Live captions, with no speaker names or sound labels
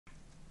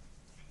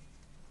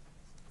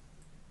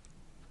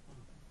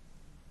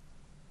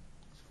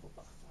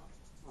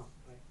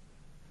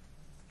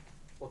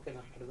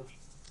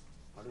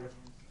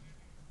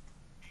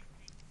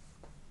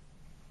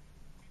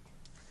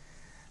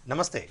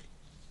నమస్తే.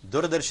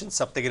 దూరదర్శన్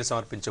సప్తగిరి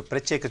సమర్పించు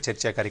ప్రత్యేక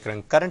చర్చా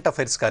కార్యక్రమం కరెంట్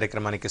అఫైర్స్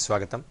కార్యక్రమానికి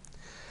స్వాగతం.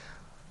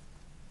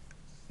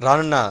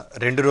 రానున్న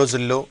 2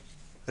 రోజుల్లో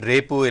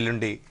రేపు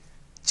ఎల్లుండి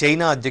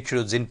చైనా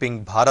అధ్యక్షుడు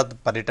జిన్పింగ్ భారత్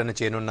పర్యటన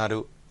చేయనున్నారు.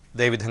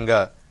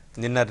 అదేవిధంగా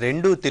నిన్న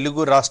 2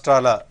 తెలుగు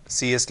రాష్ట్రాల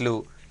సిఎస్లు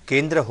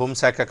కేంద్ర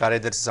హోంశాఖ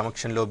కార్యదర్శి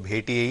సమక్షంలో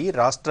భేటీ అయ్యి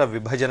రాష్ట్ర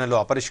విభజనలో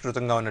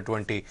అపరిష్కృతంగా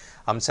ఉన్నటువంటి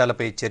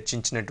అంశాలపై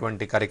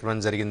చర్చించినటువంటి కార్యక్రమం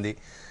జరిగింది.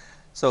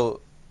 సో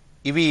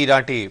ఇవి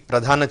ఈనాటి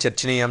ప్రధాన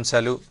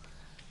చర్చనీయాంశాలు.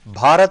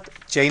 భారత్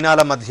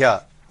చైనాల మధ్య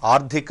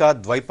ఆర్థిక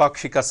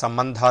ద్వైపాక్షిక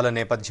సంబంధాల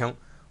నేపథ్యం,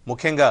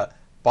 ముఖ్యంగా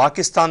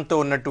పాకిస్తాన్తో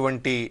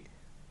ఉన్నటువంటి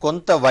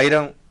కొంత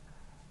వైరం,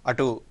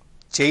 అటు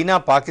చైనా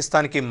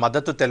పాకిస్తాన్కి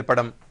మద్దతు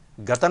తెలపడం,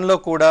 గతంలో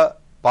కూడా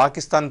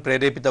పాకిస్తాన్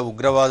ప్రేరేపిత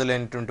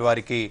ఉగ్రవాదులైనటువంటి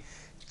వారికి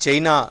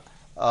చైనా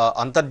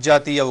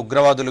అంతర్జాతీయ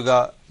ఉగ్రవాదులుగా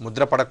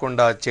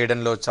ముద్రపడకుండా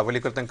చేయడంలో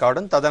సఫలీకృతం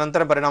కావడం,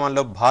 తదనంతర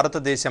పరిణామాల్లో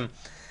భారతదేశం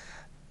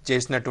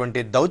చేసినటువంటి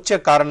దౌత్య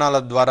కారణాల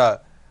ద్వారా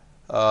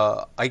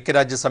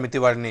ఐక్యరాజ్య సమితి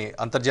వారిని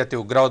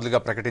అంతర్జాతీయ ఉగ్రవాదులుగా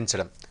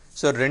ప్రకటించడం.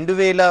 సో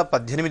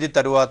 2018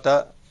 తరువాత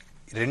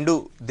 2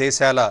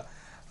 దేశాల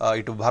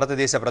ఇటు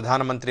భారతదేశ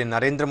ప్రధానమంత్రి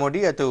నరేంద్ర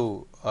మోడీ, అటు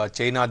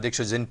చైనా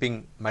అధ్యక్షుడు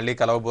జిన్పింగ్ మళ్ళీ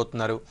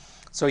కలవబోతున్నారు.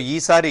 సో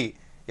ఈసారి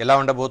ఎలా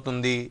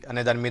ఉండబోతుంది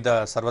అనే దాని మీద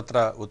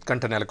సర్వత్రా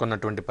ఉత్కంఠ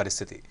నెలకొన్నటువంటి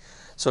పరిస్థితి.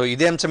 సో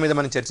ఇదే అంశం మీద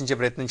మనం చర్చించే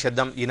ప్రయత్నం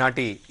చేద్దాం.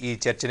 ఈనాటి ఈ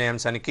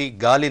చర్చనీయాంశానికి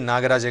గాలి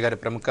నాగరాజ గారి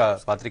ప్రముఖ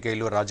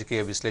పాత్రికేయులు,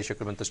 రాజకీయ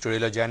విశ్లేషకులు మనతో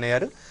స్టూడియోలో జాయిన్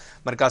అయ్యారు.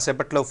 మరి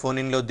కాసేపట్లో ఫోన్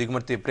ఇన్లో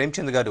దిగుమూర్తి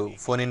ప్రేమ్చంద్ గారు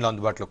ఫోన్ ఇన్లో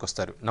అందుబాటులోకి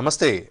వస్తారు.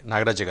 నమస్తే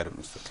నాగరాజ గారు.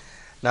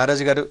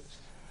 నాగరాజ గారు,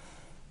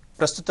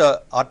 ప్రస్తుత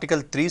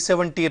ఆర్టికల్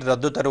 370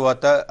 రద్దు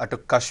తరువాత అటు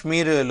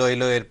కశ్మీర్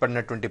లోయలో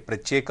ఏర్పడినటువంటి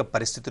ప్రత్యేక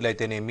పరిస్థితులు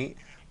అయితేనేమి,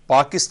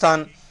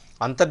 పాకిస్తాన్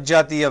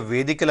అంతర్జాతీయ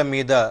వేదికల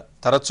మీద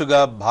తరచుగా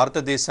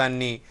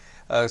భారతదేశాన్ని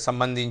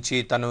సంబంధించి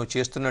తను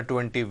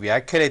చేస్తున్నటువంటి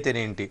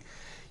వ్యాఖ్యలైతేనేంటి,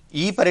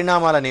 ఈ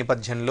పరిణామాల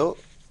నేపథ్యంలో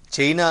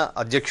చైనా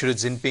అధ్యక్షుడు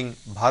జిన్పింగ్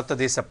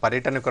భారతదేశ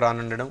పర్యటనకు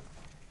రానుండడం,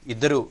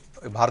 ఇద్దరు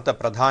భారత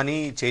ప్రధాని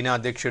చైనా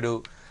అధ్యక్షుడు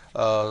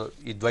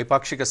ఈ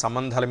ద్వైపాక్షిక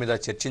సంబంధాల మీద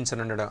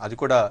చర్చించనుండడం, అది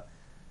కూడా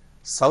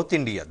సౌత్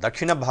ఇండియా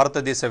దక్షిణ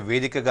భారతదేశ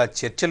వేదికగా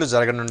చర్చలు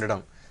జరగనుండడం,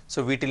 సో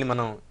వీటిని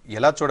మనం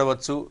ఎలా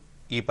చూడవచ్చు,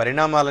 ఈ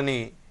పరిణామాలని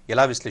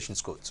ఎలా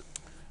విశ్లేషించుకోవచ్చు?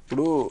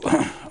 ఇప్పుడు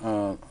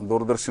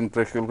దూరదర్శన్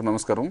ప్రేక్షకులకు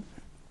నమస్కారం.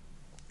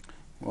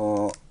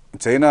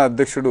 చైనా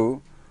అధ్యక్షుడు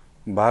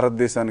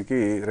భారతదేశానికి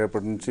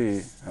రేపటి నుంచి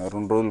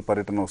 2 రోజుల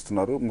పర్యటన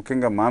వస్తున్నారు.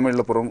 ముఖ్యంగా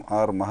మామిళ్లపురం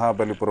ఆర్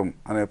మహాబలిపురం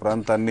అనే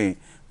ప్రాంతాన్ని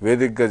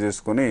వేదికగా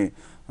చేసుకొని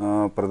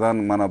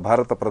మన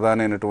భారత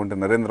ప్రధాని అయినటువంటి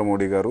నరేంద్ర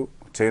మోడీ గారు,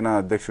 చైనా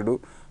అధ్యక్షుడు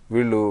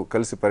వీళ్ళు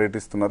కలిసి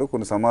పర్యటిస్తున్నారు.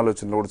 కొన్ని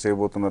సమాలోచనలు కూడా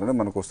చేయబోతున్నారని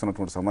మనకు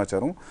వస్తున్నటువంటి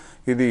సమాచారం.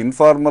 ఇది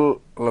ఇన్ఫార్మల్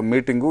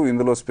మీటింగు,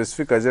 ఇందులో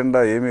స్పెసిఫిక్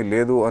అజెండా ఏమీ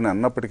లేదు అని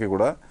అన్నప్పటికీ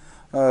కూడా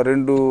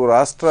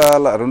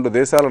 2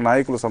 దేశాల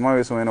నాయకులు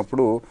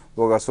సమావేశమైనప్పుడు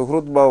ఒక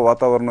సుహృద్భావ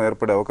వాతావరణం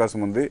ఏర్పడే అవకాశం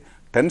ఉంది.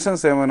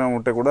 టెన్షన్స్ ఏమైనా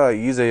ఉంటే కూడా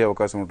ఈజ్ అయ్యే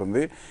అవకాశం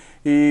ఉంటుంది.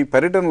 ఈ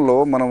పర్యటనలో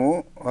మనము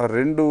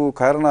 2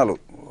 కారణాలు,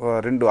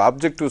 2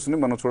 ఆబ్జెక్టివ్స్ని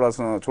మనం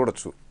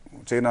చూడొచ్చు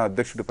చైనా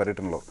అధ్యక్షుడి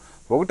పర్యటనలో.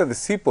 ఒకటి, అది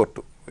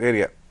సీపోర్ట్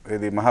ఏరియా,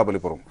 ఇది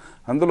మహాబలిపురం.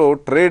 అందులో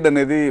ట్రేడ్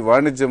అనేది,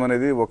 వాణిజ్యం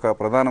అనేది ఒక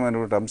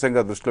ప్రధానమైనటువంటి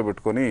అంశంగా దృష్టిలో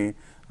పెట్టుకొని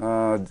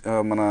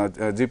మన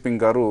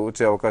జిన్పింగ్ గారు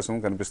వచ్చే అవకాశం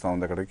కనిపిస్తూ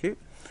ఉంది అక్కడికి.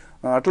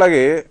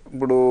 అట్లాగే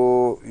ఇప్పుడు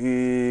ఈ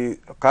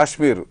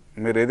కాశ్మీర్,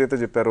 మీరు ఏదైతే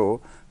చెప్పారో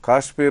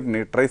కాశ్మీర్ని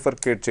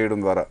ట్రైఫర్కేట్ చేయడం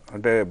ద్వారా,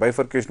 అంటే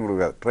బైఫర్కేషన్ కూడా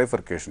కాదు,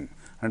 ట్రైఫర్కేషన్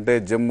అంటే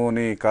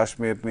జమ్మూని,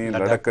 కాశ్మీర్ని,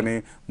 లడఖ్ని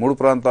 3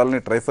 ప్రాంతాలని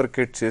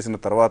ట్రైఫర్కేట్ చేసిన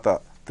తర్వాత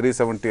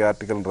 370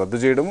 ఆర్టికల్ని రద్దు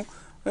చేయడం,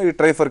 ఈ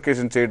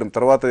ట్రైఫర్కేషన్ చేయడం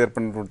తర్వాత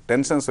ఏర్పడినటువంటి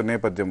టెన్షన్స్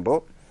నేపథ్యంలో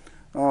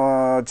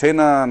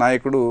చైనా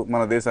నాయకుడు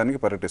మన దేశానికి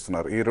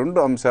పర్యటిస్తున్నారు. ఈ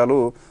 2 అంశాలు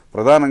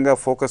ప్రధానంగా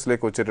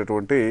ఫోకస్లోకి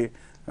వచ్చేటటువంటి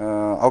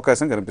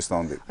అవకాశం కనిపిస్తూ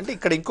ఉంది. అంటే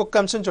ఇక్కడ ఇంకొక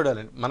అంశం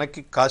చూడాలి, మనకి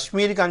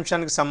కాశ్మీర్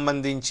అంశానికి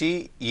సంబంధించి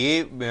ఏ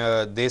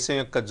దేశం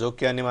యొక్క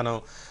జోక్యాన్ని మనం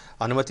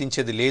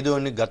అనుమతించేది లేదు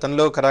అని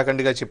గతంలో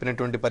కరాఖండిగా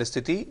చెప్పినటువంటి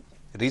పరిస్థితి,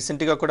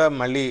 రీసెంట్గా కూడా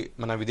మళ్ళీ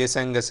మన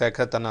విదేశాంగ శాఖ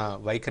తన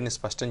వైఖరిని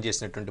స్పష్టం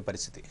చేసినటువంటి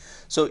పరిస్థితి.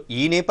 సో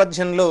ఈ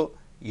నేపథ్యంలో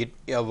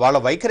వాళ్ళ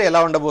వైఖరి ఎలా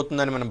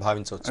ఉండబోతుందని మనం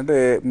భావించవచ్చు? అంటే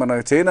మన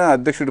చైనా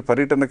అధ్యక్షుడి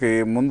పర్యటనకి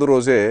ముందు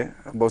రోజే,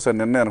 బహుశా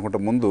నిన్నే అనుకుంటా,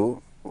 ముందు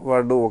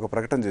వాళ్ళు ఒక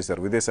ప్రకటన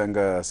చేశారు విదేశాంగ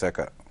శాఖ.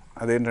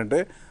 అదేంటంటే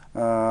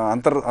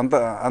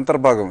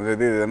అంతర్భాగం,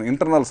 ఇది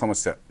ఇంటర్నల్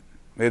సమస్య,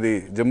 ఏది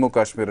జమ్మూ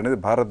కాశ్మీర్ అనేది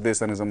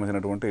భారతదేశానికి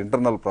సంబంధించినటువంటి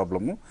ఇంటర్నల్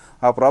ప్రాబ్లము.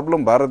 ఆ ప్రాబ్లం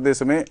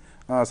భారతదేశమే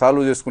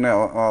సాల్వ్ చేసుకునే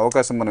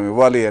అవకాశం మనం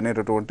ఇవ్వాలి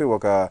అనేటటువంటి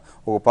ఒక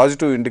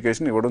పాజిటివ్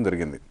ఇండికేషన్ ఇవ్వడం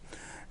జరిగింది.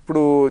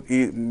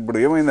 ఇప్పుడు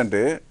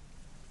ఏమైందంటే,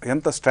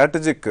 ఎంత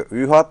స్ట్రాటజిక్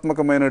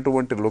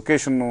వ్యూహాత్మకమైనటువంటి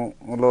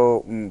లొకేషన్లో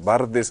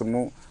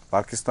భారతదేశము,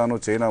 పాకిస్తాను,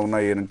 చైనా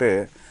ఉన్నాయి అంటే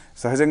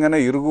సహజంగానే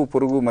ఇరుగు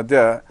పొరుగు మధ్య.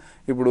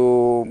 ఇప్పుడు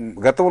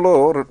గతంలో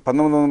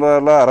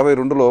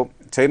 1962లో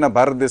చైనా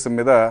భారతదేశం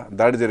మీద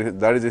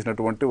దాడి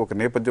చేసినటువంటి ఒక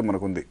నేపథ్యం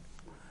మనకుంది.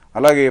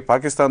 అలాగే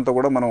పాకిస్తాన్తో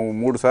కూడా మనం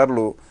 3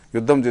 సార్లు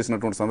యుద్ధం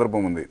చేసినటువంటి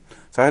సందర్భం ఉంది.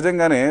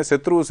 సహజంగానే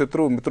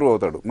శత్రువు మిత్రువు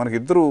అవుతాడు. మనకి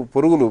ఇద్దరు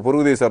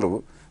పొరుగు దేశాలు,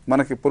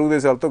 మనకి పొరుగు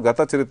దేశాలతో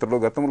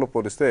గతంలో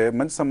పోలిస్తే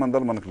మంచి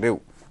సంబంధాలు మనకు లేవు.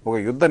 ఒక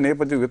యుద్ధ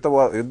నేపథ్యం,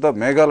 యుద్ధ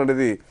మేఘాలు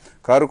అనేది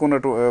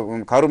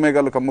కారు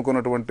మేఘాలు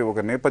కమ్ముకున్నటువంటి ఒక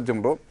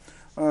నేపథ్యంలో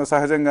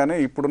సహజంగానే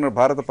ఇప్పుడున్న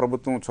భారత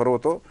ప్రభుత్వం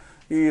చొరవతో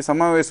ఈ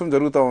సమావేశం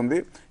జరుగుతూ ఉంది.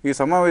 ఈ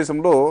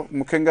సమావేశంలో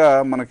ముఖ్యంగా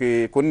మనకి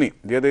కొన్ని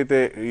ఏదైతే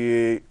ఈ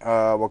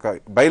ఒక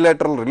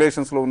బైలాటరల్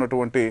రిలేషన్స్లో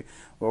ఉన్నటువంటి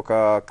ఒక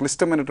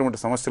క్లిష్టమైనటువంటి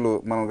సమస్యలు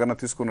మనం కన్నా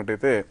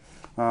తీసుకున్నట్టయితే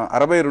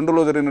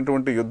 62లో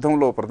జరిగినటువంటి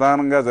యుద్ధంలో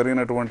ప్రధానంగా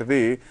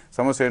జరిగినటువంటిది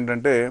సమస్య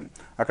ఏంటంటే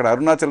అక్కడ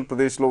అరుణాచల్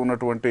ప్రదేశ్లో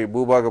ఉన్నటువంటి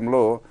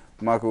భూభాగంలో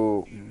మాకు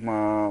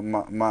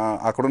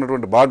అక్కడ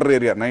ఉన్నటువంటి బార్డర్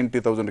ఏరియా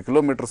 90,000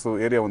 కిలోమీటర్స్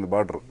ఏరియా ఉంది.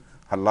 బార్డర్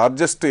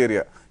లార్జెస్ట్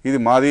ఏరియా, ఇది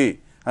మాది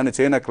అని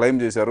చైనా క్లెయిమ్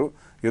చేశారు.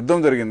 యుద్ధం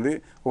జరిగింది.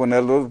 ఒక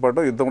 4 రోజుల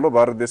పాటు యుద్ధంలో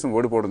భారతదేశం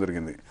ఓడిపోవడం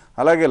జరిగింది.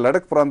 అలాగే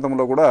లడఖ్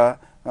ప్రాంతంలో కూడా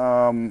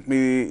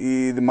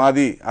ఇది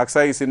మాది,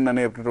 అక్సాయి సిన్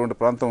అనేటువంటి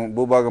ప్రాంతం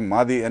భూభాగం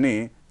మాది అని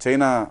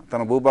చైనా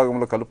తన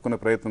భూభాగంలో కలుపుకునే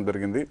ప్రయత్నం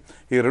జరిగింది.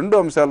 ఈ 2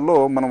 అంశాల్లో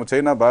మనం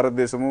చైనా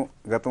భారతదేశము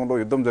గతంలో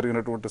యుద్ధం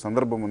జరిగినటువంటి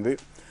సందర్భం ఉంది.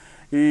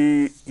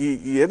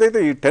 ఏదైతే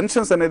ఈ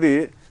టెన్షన్స్ అనేది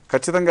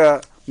ఖచ్చితంగా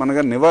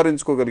మనగా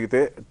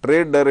నివారించుకోగలిగితే,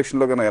 ట్రేడ్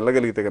డైరెక్షన్లో కనుక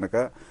వెళ్ళగలిగితే కనుక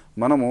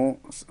మనము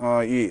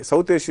ఈ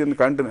సౌత్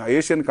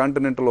ఏషియన్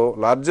కాంటినెంట్లో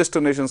లార్జెస్ట్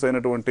నేషన్స్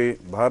అయినటువంటి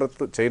భారత్,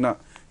 చైనా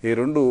ఈ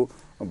 2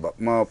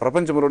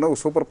 ప్రపంచంలోనే ఒక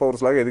సూపర్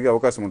పవర్స్ లాగా ఎదిగే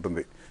అవకాశం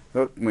ఉంటుంది.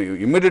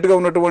 ఇమ్మీడియట్గా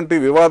ఉన్నటువంటి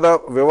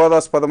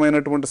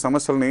వివాదాస్పదమైనటువంటి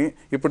సమస్యల్ని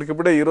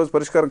ఇప్పటికిప్పుడే ఈరోజు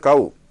పరిష్కారం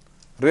కావు.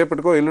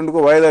 రేపటికో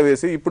ఎల్లుండికో వాయిదా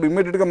వేసి ఇప్పుడు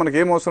ఇమ్మీడియట్గా మనకి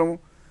ఏం అవసరము?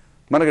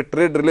 మనకి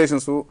trade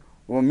relations,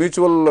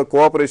 mutual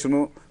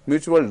cooperation,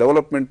 mutual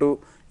development,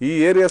 ఈ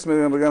ఏరియాస్ మీద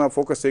కనుక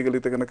ఫోకస్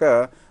చేయగలిగితే కనుక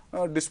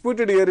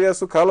డిస్ప్యూటెడ్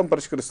ఏరియాస్ కాలం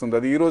పరిష్కరిస్తుంది.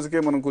 అది ఈ రోజుకే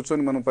మనం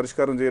కూర్చొని మనం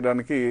పరిష్కారం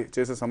చేయడానికి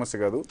చేసే సమస్య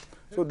కాదు.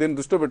 సో దీన్ని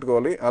దృష్టిలో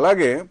పెట్టుకోవాలి.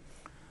 అలాగే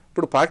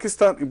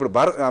ఇప్పుడు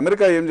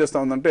అమెరికా ఏం చేస్తూ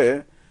ఉందంటే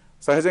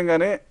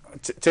సహజంగానే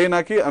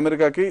చైనాకి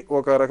అమెరికాకి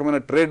ఒక రకమైన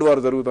ట్రేడ్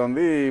వార్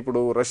జరుగుతుంది.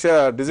 ఇప్పుడు రష్యా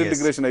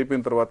డిజింటిగ్రేషన్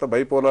అయిపోయిన తర్వాత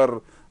బైపోలార్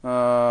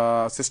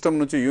సిస్టమ్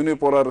నుంచి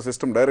యూనిపోలార్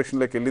సిస్టమ్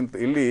డైరెక్షన్లోకి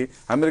వెళ్ళి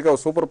అమెరికా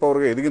సూపర్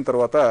పవర్గా ఎదిగిన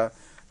తర్వాత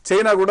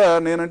చైనా కూడా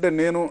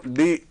నేను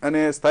డి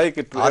అనే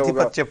స్థాయికి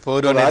ఆధిపత్య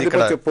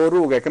పోరు,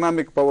 ఒక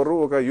ఎకనామిక్ పవర్,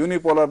 ఒక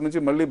యూనిపోలార్ నుంచి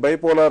మళ్ళీ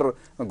బైపోలార్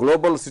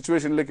గ్లోబల్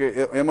సిచ్యువేషన్లకి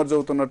ఎమర్జ్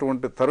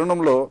అవుతున్నటువంటి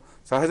తరుణంలో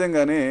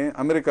సహజంగానే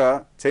అమెరికా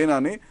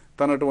చైనాని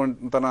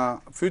తన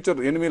ఫ్యూచర్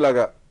ఎనిమీ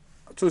లాగా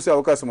చూసే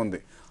అవకాశం ఉంది.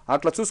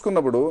 అట్లా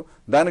చూసుకున్నప్పుడు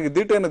దానికి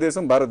దీటైన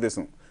దేశం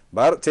భారతదేశం.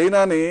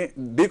 చైనాని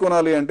ఢీ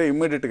కొనాలి అంటే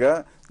ఇమ్మీడియట్గా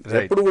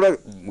ఎప్పుడు కూడా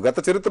గత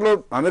చరిత్రలో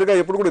అమెరికా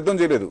ఎప్పుడు కూడా యుద్ధం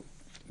చేయలేదు.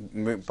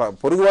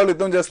 పొరుగు వాళ్ళు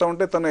యుద్ధం చేస్తూ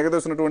ఉంటే తను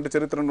ఎగదోసినటువంటి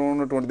చరిత్రలో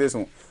ఉన్నటువంటి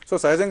దేశం. సో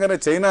సహజంగానే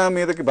చైనా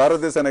మీదకి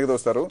భారతదేశాన్ని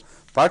ఎగదోస్తారు.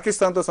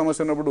 పాకిస్తాన్తో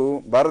సమస్య ఉన్నప్పుడు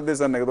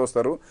భారతదేశాన్ని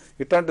ఎగదోస్తారు.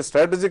 ఇట్లాంటి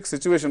స్ట్రాటజిక్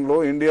సిచ్యువేషన్లో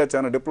ఇండియా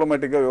చాలా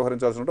డిప్లొమాటిక్గా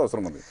వ్యవహరించాల్సిన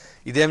అవసరం ఉంది.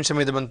 ఇదే అంశం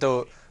మీద మనతో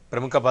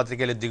ప్రముఖ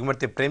పాత్రికేయులు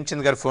దిగుమర్తి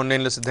ప్రేమ్చంద్ గారు ఫోన్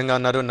లైన్లో సిద్ధంగా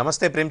ఉన్నారు.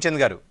 నమస్తే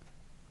ప్రేమ్చంద్ గారు.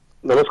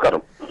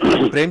 నమస్కారం.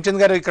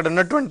 ప్రేమ్చంద్ గారు, ఇక్కడ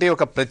ఉన్నటువంటి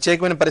ఒక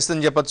ప్రత్యేకమైన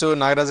పరిస్థితిని చెప్పొచ్చు.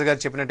 నాగరాజు గారు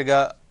చెప్పినట్టుగా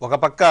ఒక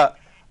పక్క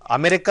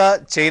అమెరికా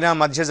చైనా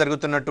మధ్య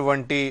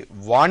జరుగుతున్నటువంటి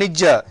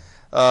వాణిజ్య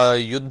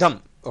యుద్ధం,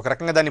 ఒక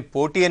రకంగా దాని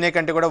పోటీ అనే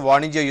కంటే కూడా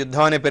వాణిజ్య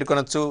యుద్ధం అనే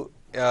పేర్కొనొచ్చు,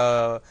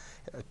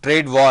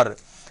 ట్రేడ్ వార్.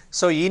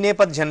 సో ఈ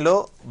నేపథ్యంలో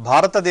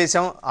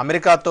భారతదేశం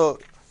అమెరికాతో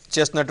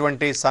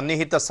చేస్తున్నటువంటి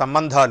సన్నిహిత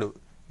సంబంధాలు,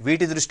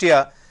 వీటి దృష్ట్యా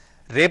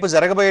రేపు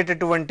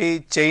జరగబోయేటటువంటి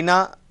చైనా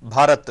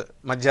భారత్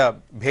మధ్య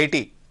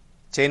భేటీ,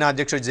 చైనా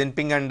అధ్యక్షుడు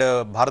జిన్పింగ్ అండ్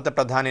భారత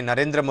ప్రధాని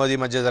నరేంద్ర మోదీ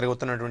మధ్య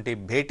జరుగుతున్నటువంటి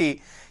భేటీ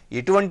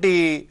ఎటువంటి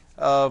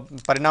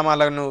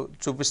పరిణామాలను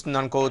చూపిస్తుంది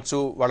అనుకోవచ్చు?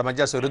 వాళ్ళ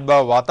మధ్య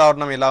సుహృద్భావ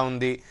వాతావరణం ఎలా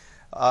ఉంది?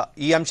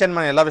 ఈ అంశాన్ని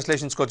మనం ఎలా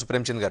విశ్లేషించుకోవచ్చు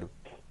ప్రేమ్చంద్ గారు?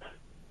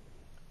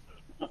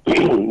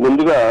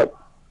 ముందుగా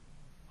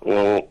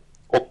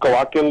ఒక్క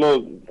వాక్యంలో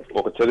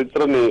ఒక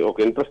చరిత్రని, ఒక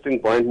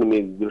ఇంట్రెస్టింగ్ పాయింట్ ని మీ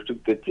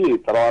దృష్టికి తెచ్చి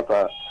తర్వాత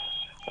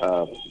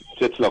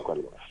చర్చలోకి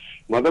వెళ్దాం.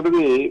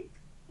 మొదటిది,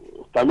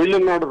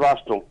 తమిళనాడు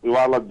రాష్ట్రం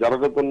ఇవాళ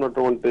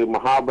జరుగుతున్నటువంటి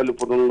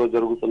మహాబలిపురంలో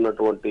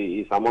జరుగుతున్నటువంటి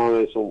ఈ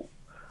సమావేశం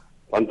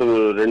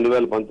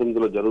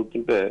 2019లో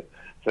జరుగుతుంటే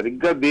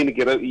సరిగ్గా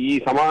దీనికి ఈ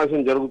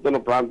సమావేశం జరుగుతున్న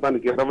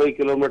ప్రాంతానికి 20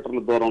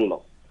 కిలోమీటర్ల దూరంలో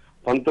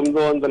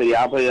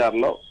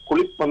 1956లో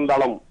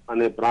కుళిప్పందళం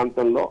అనే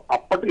ప్రాంతంలో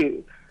అప్పటి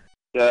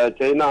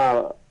చైనా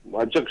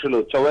అధ్యక్షులు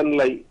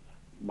చౌవెన్లై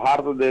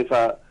భారతదేశ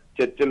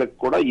చర్చలకు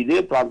కూడా ఇదే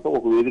ప్రాంతం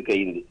ఒక వేదిక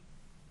అయింది.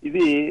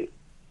 ఇది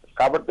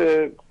కాబట్టి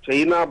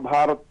చైనా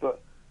భారత్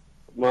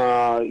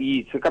ఈ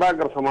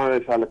శిఖరాగ్ర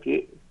సమావేశాలకి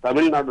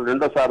తమిళనాడు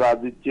రెండోసారి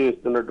ఆతిథ్యం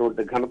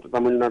ఇస్తున్నటువంటి ఘనత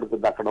తమిళనాడుకు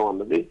దక్కడం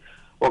అన్నది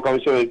ఒక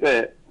అంశం అయితే,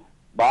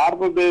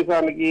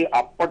 భారతదేశానికి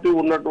అప్పటి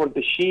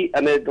ఉన్నటువంటి షీ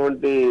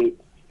అనేటువంటి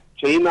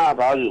చైనా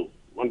రాజు,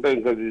 అంటే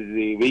ఇంకా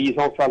 1000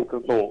 సంవత్సరాల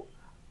క్రితం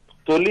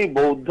తొలి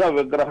బౌద్ధ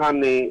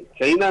విగ్రహాన్ని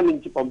చైనా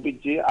నుంచి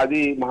పంపించి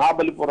అది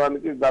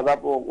మహాబలిపురానికి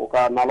దాదాపు ఒక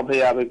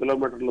 40-50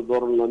 కిలోమీటర్ల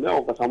దూరంలోనే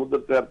ఒక సముద్ర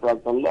తీర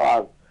ప్రాంతంలో ఆ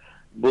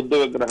బుద్ధ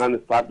విగ్రహాన్ని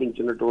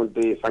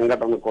స్థాపించినటువంటి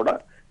సంఘటన కూడా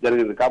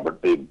జరిగింది.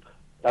 కాబట్టి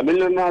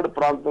తమిళనాడు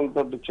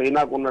ప్రాంతంతో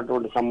చైనాకు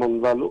ఉన్నటువంటి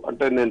సంబంధాలు,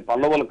 అంటే నేను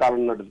పల్లవుల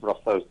కాలం నాటి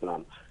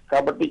ప్రస్తావిస్తున్నాను,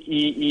 కాబట్టి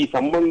ఈ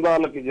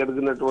సంబంధాలకి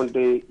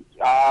జరిగినటువంటి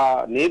ఆ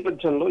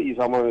నేపథ్యంలో ఈ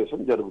సమావేశం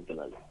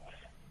జరుగుతున్నది.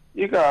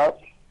 ఇక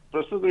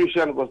ప్రస్తుత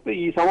విషయానికి వస్తే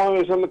ఈ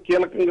సమావేశంలో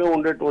కీలకంగా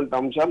ఉండేటువంటి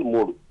అంశాలు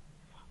 3.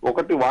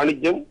 ఒకటి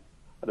వాణిజ్యం,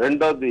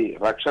 రెండోది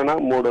రక్షణ,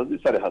 మూడోది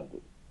సరిహద్దు.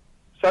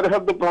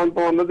 సరిహద్దు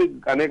ప్రాంతం అన్నది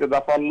అనేక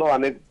దఫాల్లో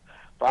అనేక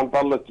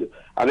ప్రాంతాల్లో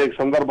అనేక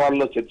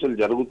సందర్భాల్లో చర్చలు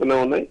జరుగుతూనే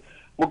ఉన్నాయి.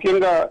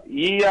 ముఖ్యంగా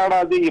ఈ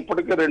ఏడాది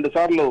ఇప్పటికే 2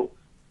 సార్లు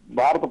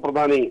భారత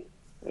ప్రధాని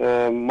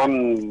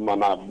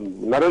మన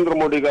నరేంద్ర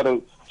మోడీ గారు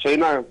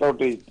చైనా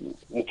తోటి,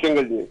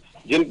 ముఖ్యంగా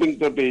జిన్పింగ్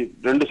తోటి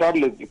 2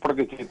 సార్లు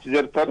ఇప్పటికే చర్చ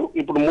జరిపారు.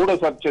 ఇప్పుడు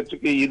 3వ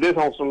చర్చకి ఇదే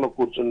సంవత్సరంలో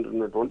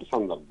కూర్చుంటున్నటువంటి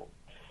సందర్భం.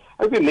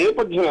 అయితే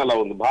నేపథ్యం ఎలా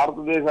ఉంది,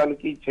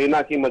 భారతదేశానికి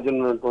చైనాకి మధ్య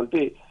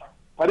ఉన్నటువంటి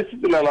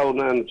పరిస్థితులు ఎలా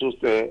ఉన్నాయని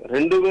చూస్తే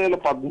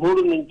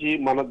 2013 నుంచి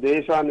మన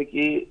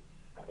దేశానికి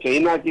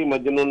చైనాకి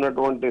మధ్యన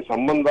ఉన్నటువంటి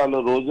సంబంధాలు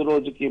రోజు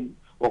రోజుకి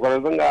ఒక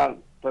విధంగా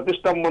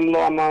ప్రతిష్టంభనలో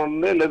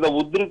అన్నానే లేదా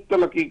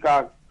ఉద్రిక్తలకి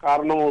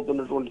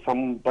కారణమవుతున్నటువంటి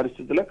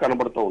పరిస్థితులే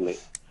కనబడుతూ ఉన్నాయి.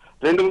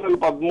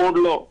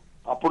 2013లో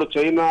అప్పుడు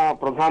చైనా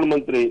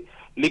ప్రధానమంత్రి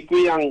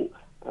లిక్వియాంగ్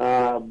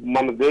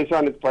మన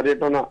దేశానికి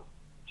పర్యటన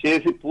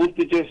చేసి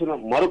పూర్తి చేసిన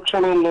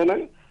మరుక్షణంలోనే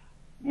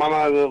మన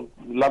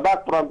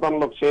లదాఖ్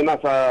ప్రాంతంలో చైనా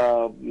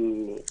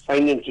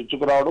సైన్యం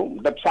చుచ్చుకురావడం,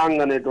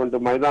 డెప్సాంగ్ అనేటువంటి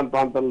మైదాన్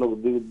ప్రాంతంలో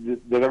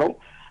దిగడం,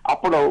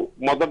 అప్పుడు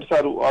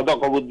మొదటిసారి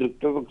అదొక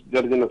ఉద్రిక్తత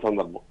జరిగిన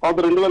సందర్భం.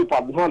 కాబట్టి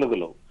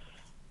 2014లో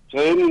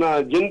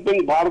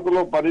జిన్పింగ్ భారత్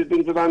లో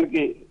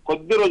పర్యటించడానికి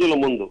కొద్ది రోజుల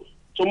ముందు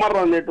చుమర్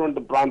అనేటువంటి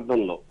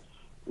ప్రాంతంలో,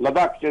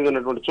 లదాఖ్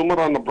చెందినటువంటి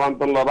చుమర్ అన్న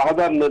ప్రాంతంలో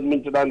రహదారి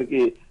నిర్మించడానికి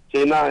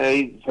చైనా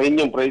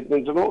సైన్యం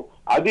ప్రయత్నించడం,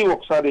 అది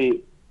ఒకసారి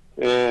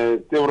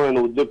తీవ్రమైన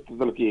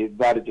ఉద్రిక్తతలకి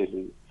దారి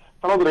చేసింది.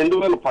 తర్వాత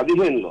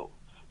 2015లో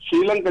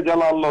శ్రీలంక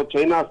జలాల్లో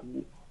చైనా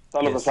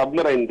తాలూకు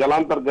సబ్మెరైన్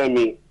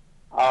జలాంతర్గామి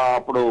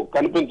అప్పుడు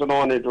కనిపించడం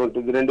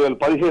అనేటువంటిది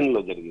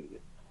 2015లో జరిగింది.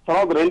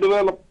 తర్వాత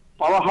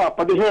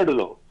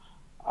 2017లో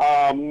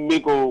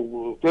మీకు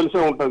తెలిసే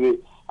ఉంటది,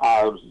 ఆ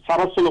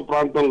సరస్సుల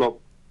ప్రాంతంలో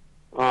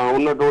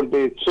ఉన్నటువంటి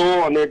సో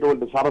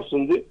అనేటువంటి సరస్సు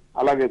ఉంది,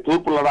 అలాగే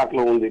తూర్పు లడాక్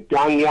లో ఉంది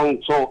ప్యాంగ్యాంగ్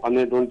సో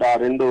అనేటువంటి ఆ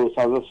 2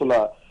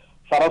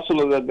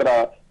 సరస్సుల దగ్గర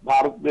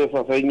భారతదేశ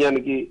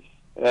సైన్యానికి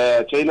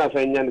చైనా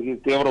సైన్యానికి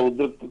తీవ్ర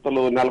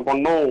ఉద్రిక్తతలు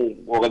నెలకొనడం,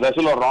 ఒక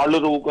దశలో రాళ్లు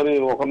రువ్వుకొని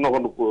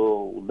ఒకరినొకరు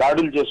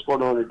దాడులు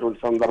చేసుకోవడం అనేటువంటి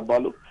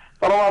సందర్భాలు.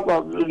 తర్వాత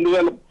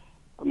 2000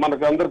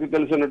 మనకు అందరికి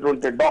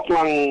తెలిసినటువంటి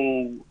డాక్లాంగ్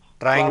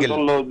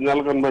ప్రాంతంలో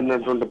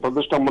నెలకొనబడినటువంటి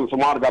ప్రతిష్టంభన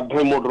సుమారు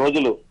 73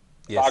 రోజులు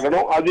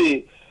సాగడం, అది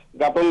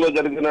గతంలో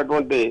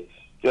జరిగినటువంటి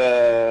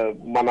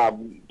మన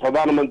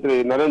ప్రధానమంత్రి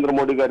నరేంద్ర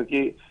మోడీ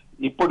గారికి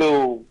ఇప్పుడు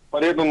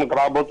పర్యటనకు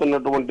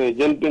రాబోతున్నటువంటి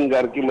జిన్పింగ్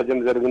గారికి మధ్యన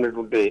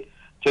జరిగినటువంటి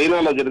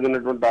చైనాలో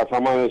జరిగినటువంటి ఆ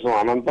సమావేశం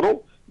అనంతరం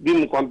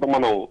దీన్ని కొంత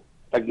మనం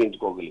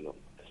తగ్గించుకోగలిగాం.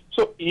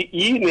 సో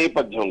ఈ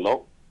నేపథ్యంలో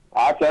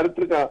ఆ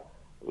చారిత్రక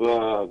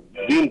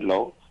దీంట్లో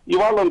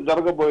ఇవాళ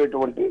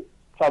జరగబోయేటువంటి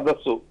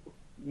సదస్సు,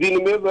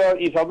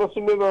 ఈ సదస్సు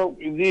మీద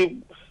ఇది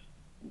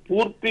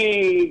పూర్తి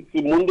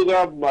ముందుగా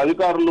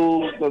అధికారులు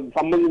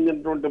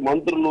సంబంధించినటువంటి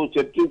మంత్రులు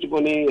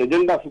చర్చించుకొని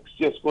ఎజెండా ఫిక్స్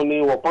చేసుకొని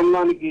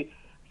ఒప్పందానికి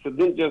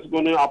సిద్ధం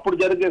చేసుకొని అప్పుడు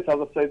జరిగే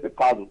సదస్సు అయితే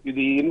కాదు.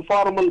 ఇది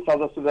ఇన్ఫార్మల్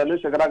సదస్సుగానే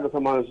శిఖరాగ్ర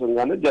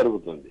సమావేశంగానే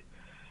జరుగుతుంది.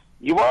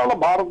 ఇవాళ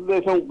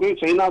భారతదేశంకి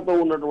చైనాతో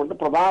ఉన్నటువంటి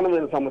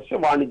ప్రధానమైన సమస్య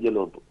వాణిజ్య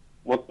లోటు.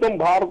 మొత్తం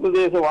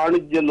భారతదేశ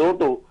వాణిజ్య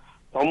లోటు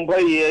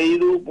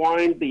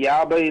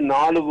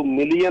 $95.54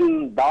 మిలియన్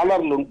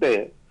ఉంటే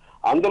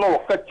అందులో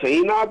ఒక్క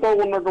చైనాతో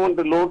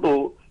ఉన్నటువంటి లోటు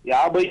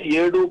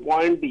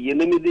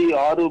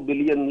 $57.86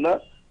 బిలియన్ల.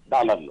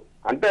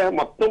 అంటే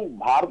మొత్తం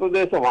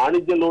భారతదేశ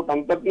వాణిజ్య లోటు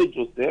అంతటినీ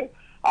చూస్తే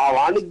ఆ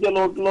వాణిజ్య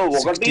లోటులో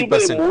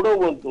 1/3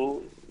 వంతు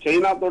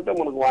చైనాతోటే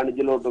మనకు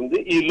వాణిజ్య లోటు ఉంది.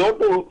 ఈ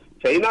లోటు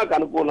చైనాకు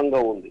అనుకూలంగా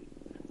ఉంది.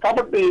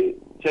 కాబట్టి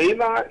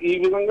చైనా ఈ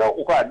విధంగా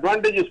ఒక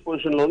అడ్వాంటేజెస్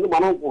పొజిషన్ లో ఉంది,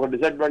 మనం ఒక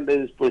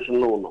డిసడ్వాంటేజెస్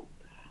పొజిషన్ లో ఉన్నాం.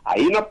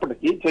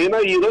 అయినప్పటికీ చైనా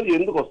ఈ రోజు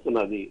ఎందుకు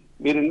వస్తున్నది,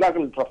 మీరు ఇందాక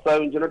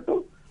ప్రస్తావించినట్టు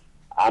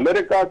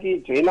అమెరికాకి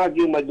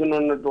చైనాకి మధ్యన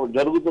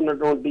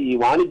జరుగుతున్నటువంటి ఈ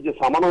వాణిజ్య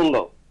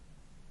సమరంలో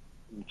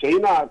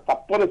చైనా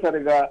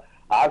తప్పనిసరిగా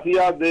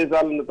ఆసియా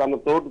దేశాలను తన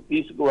తోటి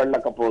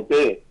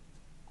తీసుకువెళ్ళకపోతే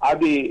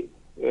అది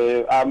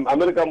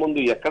అమెరికా ముందు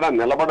ఎక్కడా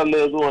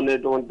నిలబడలేదు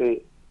అనేటువంటి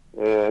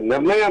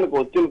నిర్ణయానికి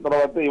వచ్చిన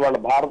తర్వాత ఇవాళ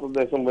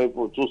భారతదేశం వైపు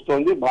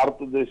చూస్తోంది,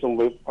 భారతదేశం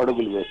వైపు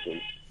అడుగులు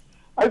వేస్తుంది.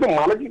 అయితే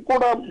మనకి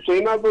కూడా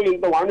చైనాతో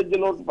ఇంత వాణిజ్య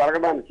లోటు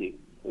పెరగడానికి,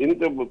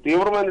 ఇంత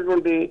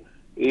తీవ్రమైనటువంటి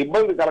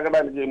ఇబ్బంది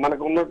కలగడానికి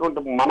మనకు ఉన్నటువంటి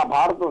మన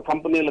భారత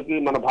కంపెనీలకి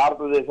మన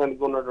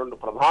భారతదేశానికి ఉన్నటువంటి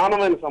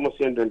ప్రధానమైన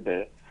సమస్య ఏంటంటే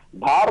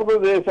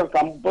భారతదేశ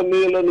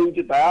కంపెనీల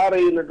నుంచి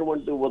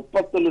తయారైనటువంటి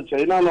ఉత్పత్తులు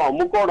చైనాలో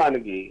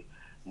అమ్ముకోవడానికి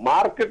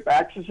మార్కెట్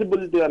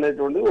యాక్సెసిబిలిటీ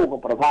అనేటువంటి ఒక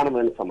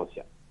ప్రధానమైన సమస్య.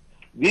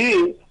 ఇది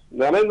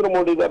నరేంద్ర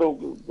మోడీ గారు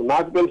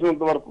నాకు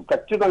తెలిసినంత వరకు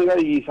ఖచ్చితంగా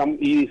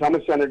ఈ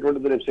సమస్య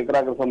అనేటువంటిది రేపు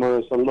శిఖరాగ్ర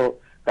సమావేశంలో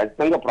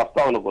ఖచ్చితంగా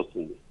ప్రస్తావనకు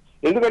వస్తుంది.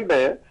 ఎందుకంటే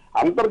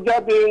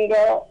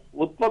అంతర్జాతీయంగా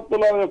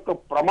ఉత్పత్తుల యొక్క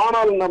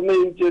ప్రమాణాలు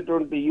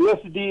నిర్ణయించేటువంటి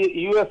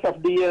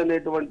యుఎస్ఎఫ్డిఏ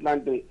అనేటువంటి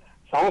లాంటి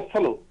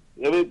సంస్థలు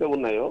ఏవైతే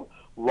ఉన్నాయో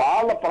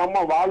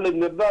వాళ్ళు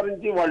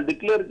నిర్ధారించి వాళ్ళు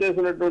డిక్లేర్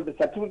చేసినటువంటి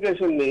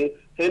సర్టిఫికేషన్ ని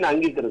చైనా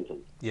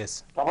అంగీకరించదు.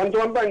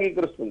 ప్రపంచం అంతా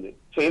అంగీకరిస్తుంది,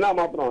 చైనా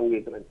మాత్రం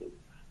అంగీకరించదు.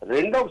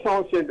 రెండవ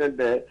సమస్య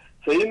ఏంటంటే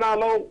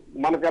చైనాలో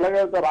మనకు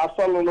ఎలాగైతే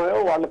రాష్ట్రాలు ఉన్నాయో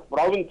వాళ్ళకి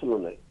ప్రావిన్సులు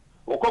ఉన్నాయి.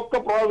 ఒక్కొక్క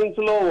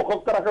ప్రావిన్స్ లో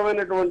ఒక్కొక్క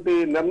రకమైనటువంటి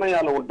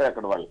నిర్ణయాలు ఉంటాయి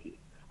అక్కడ వాళ్ళకి.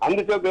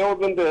 అందుచేత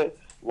ఏమవుతుంటే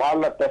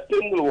వాళ్ళ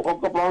టెస్టింగ్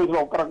ఒక్కొక్క ప్రావిన్స్ లో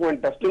ఒక్క రకమైన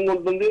టెస్టింగ్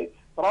ఉంటుంది.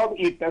 తర్వాత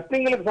ఈ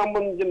టెస్టింగ్లకు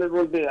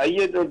సంబంధించినటువంటి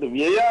అయ్యేటువంటి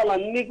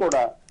వ్యయాలన్నీ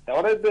కూడా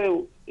ఎవరైతే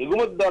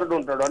ఎగుమతిదారుడు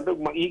ఉంటాడో, అంటే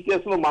ఈ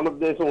కేసులో మన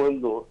దేశం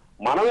ఉందో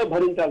మనమే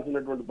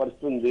భరించాల్సినటువంటి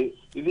పరిస్థితి ఉంది.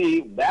 ఇది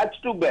బ్యాచ్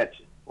టు బ్యాచ్.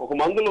 ఒక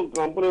మందుల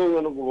కంపెనీ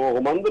ఒక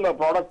మందుల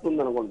ప్రోడక్ట్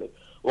ఉందనుకోండి,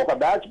 ఒక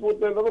బ్యాచ్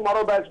పూర్తయిన తర్వాత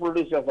మరో బ్యాచ్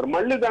ప్రొడ్యూస్ చేస్తారు,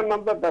 మళ్ళీ దాన్ని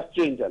అంతా టెస్ట్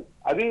చేయించాలి.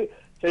 అది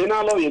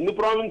చైనాలో ఎన్ని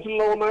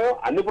ప్రావిన్సుల్లో ఉన్నాయో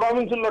అన్ని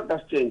ప్రావిన్సుల్లో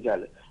టెస్ట్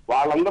చేయించాలి,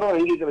 వాళ్ళందరూ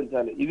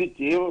అంగీకరించాలి. ఇది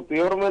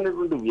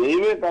తీవ్రమైనటువంటి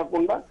వ్యయమే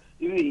కాకుండా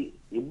ఇది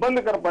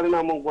ఇబ్బందికర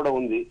పరిణామం కూడా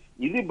ఉంది.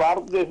 ఇది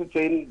భారతదేశ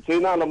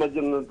చైనాల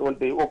మధ్య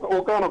ఉన్నటువంటి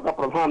ఒకనొక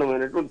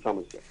ప్రధానమైనటువంటి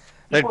సమస్య.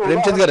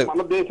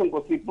 మన దేశంకి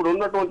వస్తే ఇప్పుడు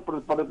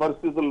ఉన్నటువంటి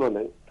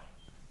పరిస్థితుల్లోనే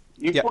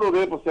ఇప్పుడు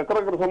రేపు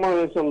శిఖరాగ్ర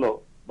సమావేశంలో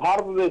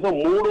భారతదేశం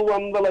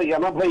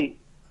 380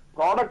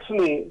 ప్రోడక్ట్స్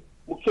ని,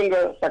 ముఖ్యంగా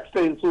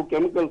టెక్స్టైల్స్,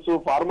 కెమికల్స్,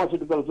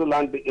 ఫార్మాస్యూటికల్స్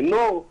లాంటి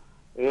ఎన్నో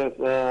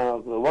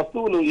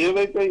వస్తువులు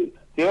ఏవైతే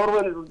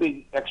తీవ్రమైనటువంటి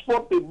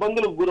ఎక్స్పోర్ట్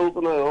ఇబ్బందులకు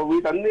గురవుతున్నాయో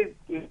వీటన్ని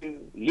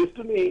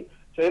లిస్టుని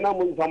చైనా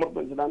ముందు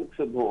సమర్పించడానికి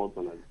సిద్ధం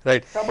అవుతున్నది.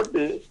 రైట్.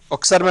 కాబట్టి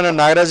ఒకసారి మనం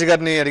నాగరాజు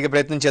గారిని అడిగే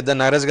ప్రయత్నం చేద్దాం.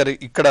 నాగరాజు గారు,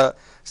 ఇక్కడ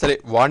సరే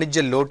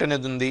వాణిజ్య లోటు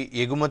అనేది ఉంది,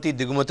 ఎగుమతి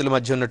దిగుమతుల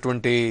మధ్య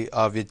ఉన్నటువంటి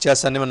ఆ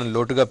వ్యత్యాసాన్ని మనం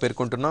లోటుగా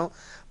పేర్కొంటున్నాం.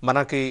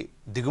 మనకి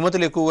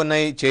దిగుమతులు ఎక్కువ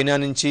ఉన్నాయి చైనా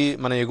నుంచి,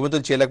 మనం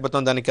ఎగుమతులు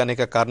చేయలేకపోతాం. దానికి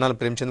అనేక కారణాలు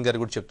ప్రేమచంద్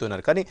గారు కూడా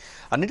చెప్తున్నారు. కానీ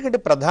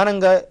అన్నిటికంటే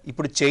ప్రధానంగా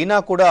ఇప్పుడు చైనా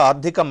కూడా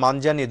ఆర్థిక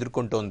మాంద్యాన్ని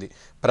ఎదుర్కొంటోంది.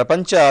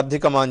 ప్రపంచ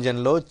ఆర్థిక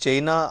మాంద్యంలో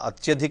చైనా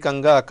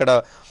అత్యధికంగా అక్కడ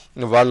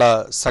వాళ్ళ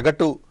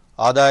సగటు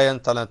ఆదాయం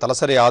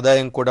తలసరి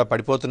ఆదాయం కూడా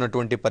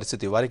పడిపోతున్నటువంటి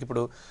పరిస్థితి. వారికి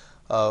ఇప్పుడు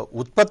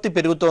ఉత్పత్తి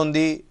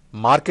పెరుగుతోంది,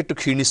 మార్కెట్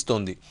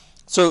క్షీణిస్తోంది.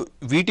 సో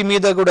వీటి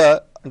మీద కూడా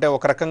అంటే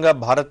ఒక రకంగా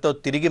భారత్తో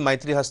తిరిగి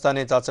మైత్రి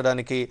హస్తాన్ని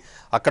చాచడానికి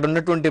అక్కడ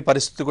ఉన్నటువంటి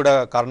పరిస్థితి కూడా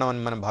కారణం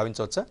అని మనం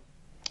భావించవచ్చా?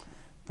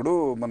 ఇప్పుడు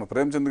మన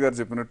ప్రేమచంద్ గారు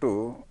చెప్పినట్టు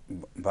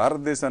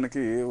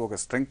భారతదేశానికి ఒక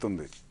స్ట్రెంగ్త్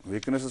ఉంది,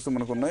 వీక్నెసెస్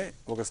మనకు ఉన్నాయి.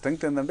 ఒక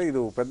స్ట్రెంగ్త్ ఏంటంటే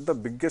ఇది పెద్ద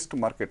బిగ్గెస్ట్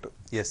మార్కెట్.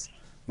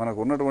 మనకు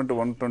ఉన్నటువంటి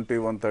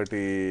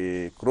 120-130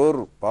 crore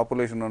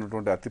పాపులేషన్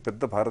ఉన్నటువంటి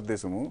అతిపెద్ద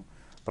భారతదేశము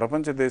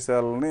ప్రపంచ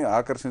దేశాలని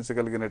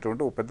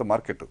ఆకర్షించగలిగినటువంటి ఒక పెద్ద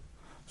మార్కెట్.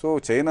 సో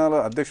చైనాలో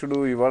అధ్యక్షుడు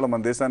ఇవాళ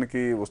మన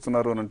దేశానికి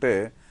వస్తున్నారు అని అంటే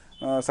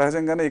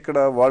సహజంగానే ఇక్కడ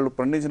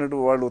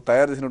వాళ్ళు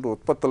తయారు చేసినట్టు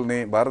ఉత్పత్తుల్ని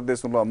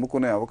భారతదేశంలో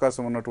అమ్ముకునే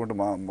అవకాశం ఉన్నటువంటి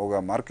ఒక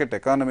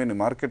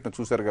మార్కెట్ని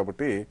చూశారు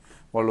కాబట్టి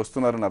వాళ్ళు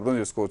వస్తున్నారని అర్థం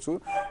చేసుకోవచ్చు.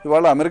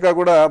 ఇవాళ అమెరికా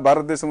కూడా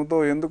భారతదేశంతో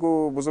ఎందుకు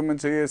భుజం మీద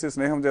చేసి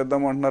స్నేహం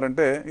చేద్దాము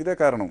అంటున్నారంటే ఇదే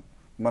కారణం.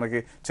 మనకి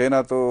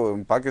చైనాతో,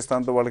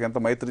 పాకిస్తాన్తో వాళ్ళకి ఎంత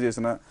మైత్రి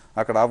చేసినా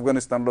అక్కడ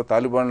ఆఫ్ఘనిస్తాన్లో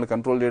తాలిబాన్లు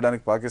కంట్రోల్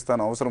చేయడానికి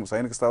పాకిస్తాన్ అవసరం,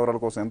 సైనిక స్థావరాల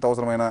కోసం ఎంత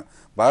అవసరమైనా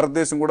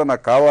భారతదేశం కూడా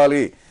నాకు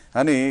కావాలి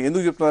అని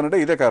ఎందుకు చెప్తున్నారంటే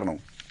ఇదే కారణం.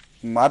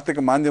 ఆర్థిక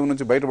మాంద్యం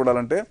నుంచి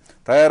బయటపడాలంటే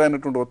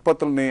తయారైనటువంటి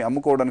ఉత్పత్తుల్ని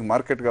అమ్ముకోవడానికి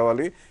మార్కెట్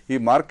కావాలి. ఈ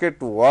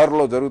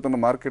జరుగుతున్న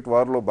మార్కెట్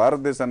వార్లో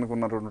భారతదేశానికి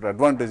ఉన్నటువంటి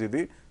అడ్వాంటేజ్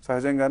ఇది.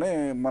 సహజంగానే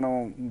మనం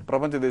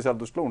ప్రపంచ దేశాల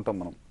దృష్టిలో ఉంటాం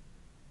మనం.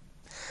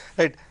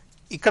 రైట్.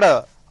 ఇక్కడ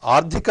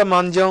ఆర్థిక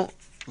మాంద్యం,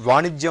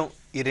 వాణిజ్యం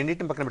ఈ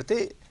రెండింటిని పక్కన పెడితే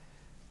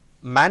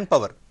మ్యాన్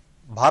పవర్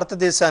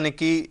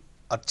భారతదేశానికి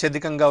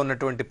అత్యధికంగా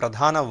ఉన్నటువంటి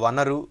ప్రధాన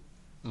వనరు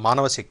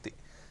మానవ శక్తి.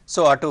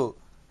 సో అటు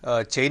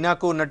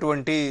చైనాకు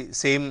ఉన్నటువంటి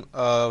సేమ్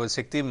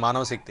శక్తి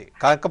మానవ శక్తి.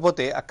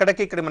 కాకపోతే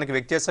ఇక్కడ మనకి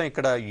వ్యత్యాసం,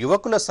 ఇక్కడ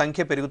యువకుల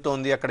సంఖ్య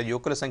పెరుగుతోంది, అక్కడ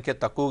యువకుల సంఖ్య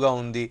తక్కువగా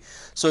ఉంది.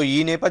 సో ఈ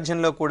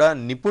నేపథ్యంలో కూడా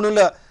నిపుణుల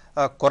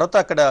కొరత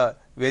అక్కడ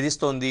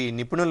వేధిస్తోంది.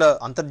 నిపుణుల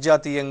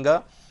అంతర్జాతీయంగా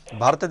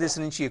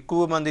భారతదేశం నుంచి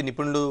ఎక్కువ మంది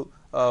నిపుణులు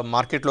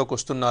మార్కెట్లోకి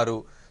వస్తున్నారు.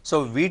 సో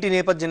వీటి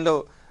నేపథ్యంలో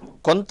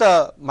కొంత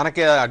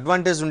మనకి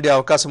అడ్వాంటేజ్ ఉండే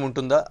అవకాశం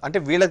ఉంటుందా? అంటే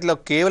వీళ్ళలో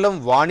కేవలం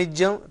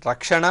వాణిజ్యం,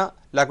 రక్షణ,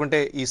 లేకుంటే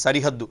ఈ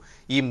సరిహద్దు,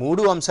 ఈ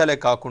 3 అంశాలే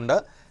కాకుండా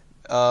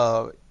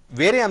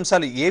వేరే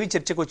అంశాలు ఏవి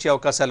చర్చకు వచ్చే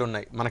అవకాశాలు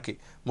ఉన్నాయి మనకి?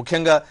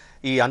 ముఖ్యంగా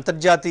ఈ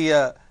అంతర్జాతీయ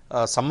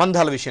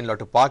సంబంధాల విషయంలో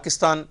అటు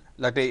పాకిస్తాన్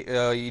లేకపోతే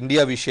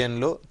ఇండియా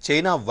విషయంలో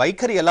చైనా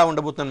వైఖరి ఎలా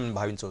ఉండబోతుందని మనం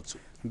భావించవచ్చు?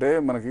 అంటే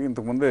మనకి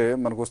ఇంతకుముందే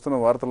మనకు వస్తున్న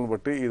వార్తలను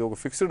బట్టి ఇది ఒక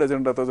ఫిక్స్డ్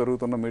ఎజెండాతో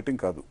జరుగుతున్న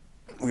మీటింగ్ కాదు,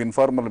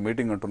 ఇన్ఫార్మల్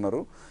మీటింగ్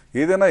అంటున్నారు.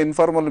 ఏదైనా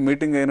ఇన్ఫార్మల్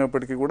మీటింగ్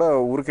అయినప్పటికీ కూడా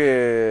ఊరికే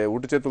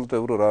ఉట్టి చేతులతో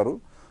ఎవరు రారు.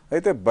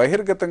 అయితే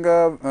బహిర్గతంగా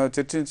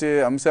చర్చించే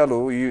అంశాలు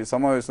ఈ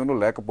సమావేశంలో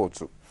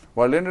లేకపోవచ్చు.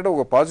 వాళ్ళు ఏంటంటే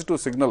ఒక పాజిటివ్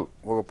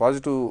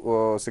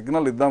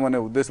సిగ్నల్ ఇద్దామనే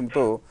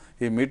ఉద్దేశంతో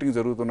ఈ మీటింగ్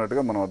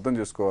జరుగుతున్నట్టుగా మనం అర్థం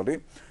చేసుకోవాలి.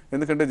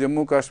 ఎందుకంటే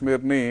జమ్మూ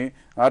కాశ్మీర్ని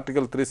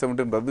ఆర్టికల్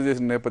 317 రద్దు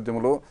చేసిన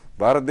నేపథ్యంలో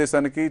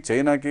భారతదేశానికి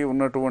చైనాకి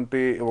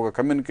ఉన్నటువంటి ఒక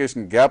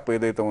కమ్యూనికేషన్ గ్యాప్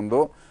ఏదైతే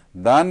ఉందో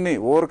దాన్ని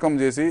ఓవర్కమ్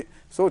చేసి,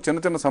 సో చిన్న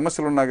చిన్న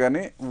సమస్యలు ఉన్నా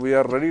కానీ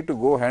we are ready to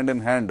go hand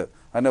in hand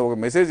అనే ఒక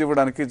మెసేజ్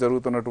ఇవ్వడానికి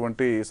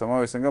జరుగుతున్నటువంటి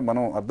సమావేశంగా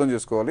మనం అర్థం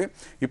చేసుకోవాలి.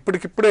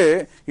 ఇప్పటికిప్పుడే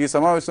ఈ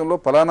సమావేశంలో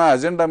ఫలానా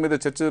అజెండా మీద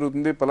చర్చ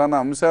జరుగుతుంది, ఫలానా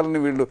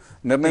అంశాలని వీళ్ళు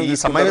నిర్ణయం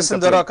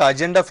సమావేశం ద్వారా ఒక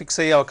అజెండా ఫిక్స్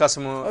అయ్యే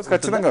అవకాశం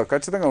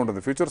ఖచ్చితంగా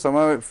ఉంటుంది. ఫ్యూచర్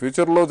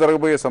ఫ్యూచర్లో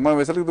జరగబోయే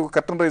సమావేశాలకు ఇది ఒక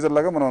కర్టన్ రైజర్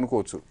లాగా మనం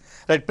అనుకోవచ్చు.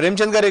 రైట్,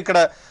 ప్రేమ్చంద్ గారు ఇక్కడ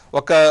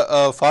ఒక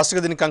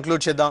ఫాస్ట్గా దీన్ని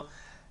కంక్లూడ్ చేద్దాం.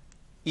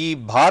 ఈ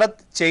భారత్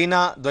చైనా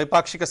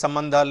ద్వైపాక్షిక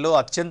సంబంధాల్లో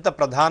అత్యంత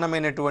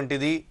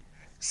ప్రధానమైనటువంటిది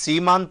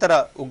సీమాంతర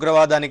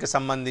ఉగ్రవాదానికి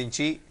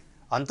సంబంధించి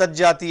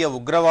అంతర్జాతీయ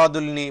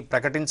ఉగ్రవాదుల్ని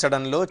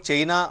ప్రకటించడంలో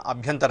చైనా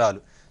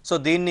అభ్యంతరాలు. సో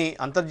దీన్ని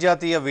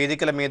అంతర్జాతీయ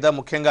వేదికల మీద,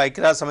 ముఖ్యంగా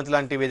ఐక్యరాజ్య సమితి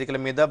లాంటి వేదికల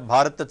మీద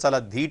భారత్ చాలా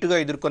ధీటుగా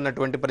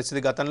ఎదుర్కొన్నటువంటి పరిస్థితి.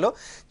 గతంలో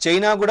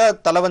చైనా కూడా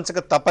తలవంచక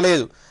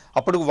తప్పలేదు.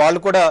 అప్పుడు వాళ్ళు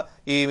కూడా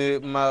ఈ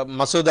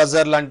మసూద్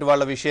అజర్ లాంటి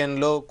వాళ్ళ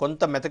విషయంలో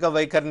కొంత మెతక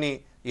వైఖరిని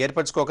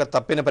ఏర్పరచుకోక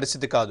తప్పిన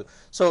పరిస్థితి కాదు.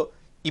 సో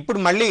ఇప్పుడు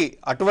మళ్ళీ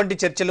అటువంటి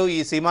చర్చలు ఈ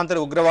సీమాంతర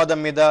ఉగ్రవాదం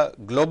మీద,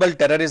 గ్లోబల్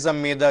టెర్రరిజం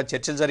మీద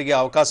చర్చలు జరిగే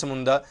అవకాశం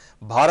ఉందా?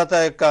 భారత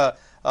యొక్క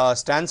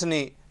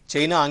స్టాన్స్ని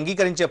చైనా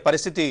అంగీకరించే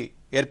పరిస్థితి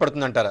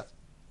ఏర్పడుతుందంటారా?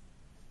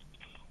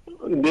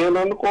 నేను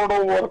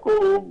అనుకోవడం వరకు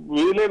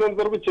వీలైనంత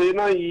వరకు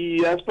చైనా ఈ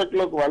ఆస్పెక్ట్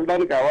లోకి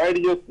వెళ్ళడానికి అవాయిడ్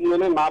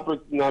చేస్తుందని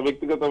నా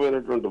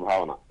వ్యక్తిగతమైనటువంటి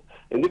భావన.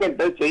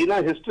 ఎందుకంటే చైనా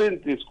హిస్టరీని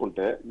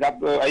తీసుకుంటే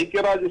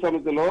ఐక్యరాజ్య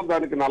సమితిలో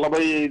దానికి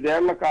 45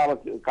 ఏళ్ల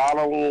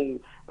కాలం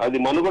అది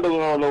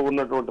మనుగడలో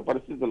ఉన్నటువంటి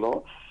పరిస్థితిలో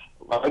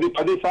అది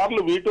 10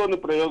 సార్లు వీటోని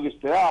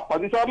ప్రయోగిస్తే ఆ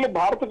 10 సార్లు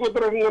భారత్కు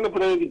వ్యతిరేకంగానే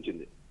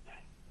ప్రయోగించింది.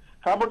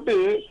 కాబట్టి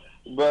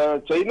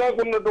చైనాకు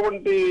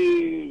ఉన్నటువంటి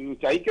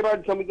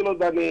ఐక్యరాజ్య సమితిలో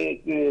దాని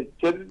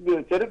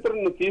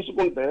చరిత్రను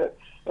తీసుకుంటే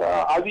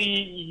అది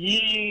ఈ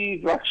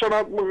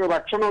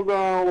రక్షణ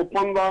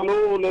ఒప్పందాలు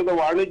లేదా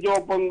వాణిజ్య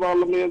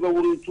ఒప్పందాల మీద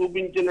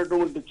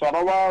చూపించినటువంటి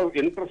చొరవ,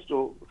 ఇంట్రెస్ట్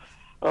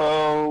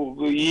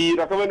ఈ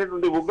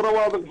రకమైనటువంటి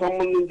ఉగ్రవాదకు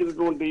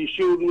సంబంధించినటువంటి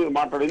ఇష్యూ మీద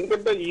మాట్లాడు.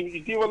 ఎందుకంటే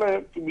ఇటీవల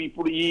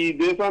ఇప్పుడు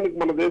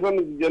మన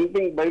దేశానికి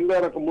జిన్పింగ్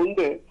బయలుదేరక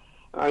ముందే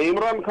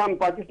ఇమ్రాన్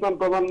ఖాన్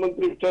పాకిస్తాన్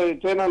ప్రధానమంత్రి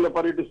చైనాలో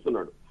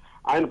పర్యటిస్తున్నాడు.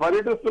 ఆయన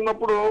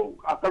పర్యటిస్తున్నప్పుడు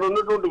అక్కడ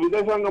ఉన్నటువంటి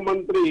విదేశాంగ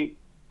మంత్రి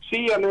షీ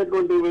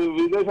అనేటువంటి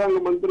విదేశాంగ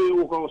మంత్రి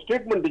ఒక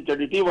స్టేట్మెంట్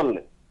ఇచ్చాడు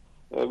ఇటీవలనే.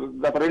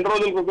 గత 2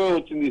 రోజుల క్రితం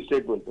వచ్చింది ఈ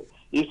స్టేట్మెంట్.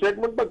 ఈ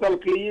స్టేట్మెంట్ లో చాలా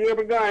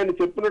క్లియర్ గా ఆయన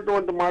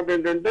చెప్పినటువంటి మాట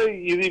ఏంటంటే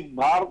ఇది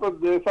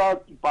భారతదేశ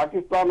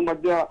పాకిస్తాన్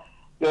మధ్య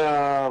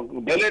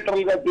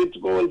బైలేటరల్ గా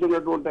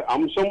తీర్చుకోవాల్సినటువంటి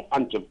అంశం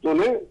అని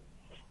చెప్తూనే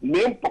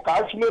మేము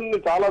కాశ్మీర్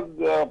ని చాలా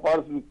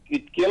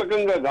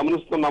కీలకంగా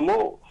గమనిస్తున్నాము.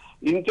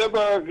 ఇంచేత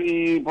ఈ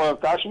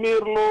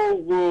కాశ్మీర్ లో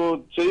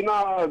చైనా,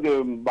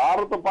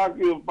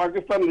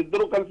 పాకిస్తాన్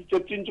ఇద్దరు కలిసి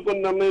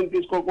చర్చించుకుని నిర్ణయం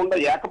తీసుకోకుండా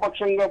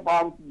ఏకపక్షంగా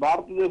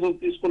భారతదేశం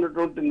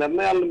తీసుకున్నటువంటి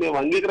నిర్ణయాలను మేము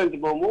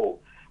అంగీకరించబోము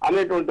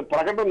అనేటువంటి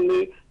ప్రకటనని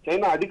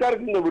చైనా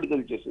అధికారికంగా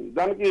విడుదల చేసింది.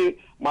 దానికి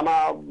మన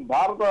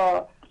భారత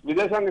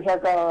విదేశాంగ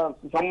శాఖ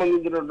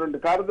సంబంధించినటువంటి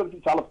కార్యదర్శి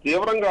చాలా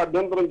తీవ్రంగా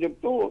అభ్యంతరం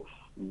చెప్తూ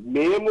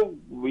మేము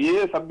ఏ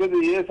సభ్య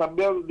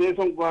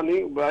దేశం కానీ,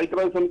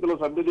 ఐక్యరాజ్య సమితిలో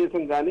సభ్య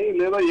దేశం కానీ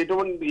లేదా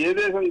ఏ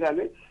దేశం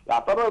కానీ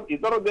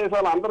ఇతర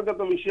దేశాల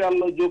అంతర్గత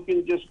విషయాల్లో జోక్యం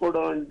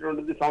చేసుకోవడం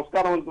అనేటువంటిది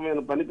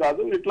సంస్కారవంతమైన పని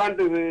కాదు.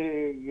 ఇట్లాంటి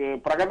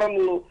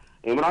ప్రకటనలు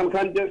ఇమ్రాన్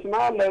ఖాన్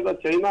చేసినా లేదా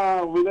చైనా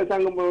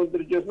విదేశాంగ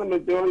మంత్రి చేసినా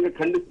మేము తీవ్రంగా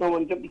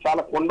ఖండిస్తామని చెప్పి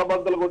చాలా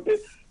కొండబద్దలు కొట్టి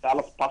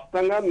చాలా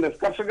స్పష్టంగా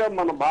నిష్కర్షగా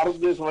మన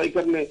భారతదేశ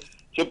వైఖరిని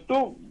చెప్తూ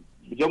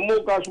జమ్మూ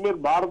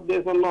కాశ్మీర్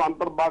భారతదేశంలో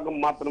అంతర్భాగం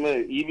మాత్రమే,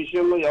 ఈ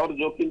విషయంలో ఎవరు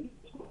జోక్యం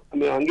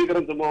మేము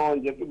అంగీకరించము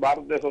అని చెప్పి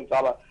భారతదేశం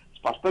చాలా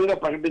స్పష్టంగా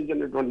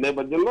ప్రకటించినటువంటి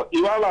నేపథ్యంలో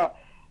ఇవాళ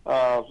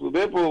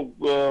రేపు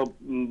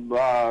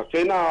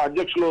చైనా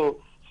అధ్యక్షులు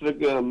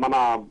మన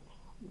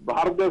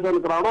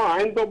భారతదేశానికి రావడం,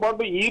 ఆయనతో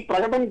పాటు ఈ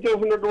ప్రకటన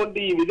చేసినటువంటి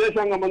ఈ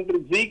విదేశాంగ మంత్రి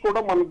జీ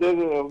కూడా మన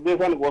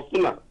దేశానికి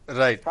వస్తున్నారు.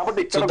 రైట్,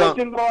 కాబట్టి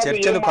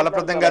చర్చలు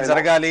ఫలప్రదంగా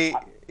జరగాలి,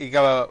 ఇక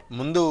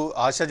ముందు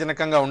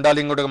ఆశాజనకంగా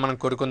ఉండాలి కూడా మనం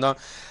కోరుకుందాం.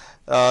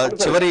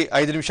 చివరి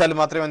 5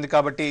 నిమిషాలు మాత్రమే ఉంది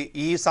కాబట్టి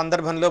ఈ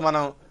సందర్భంలో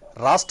మనం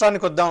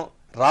రాష్ట్రానికి వద్దాం.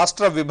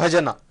 రాష్ట్ర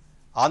విభజన,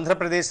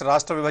 ఆంధ్రప్రదేశ్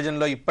రాష్ట్ర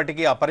విభజనలో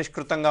ఇప్పటికీ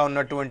అపరిష్కృతంగా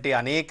ఉన్నటువంటి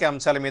అనేక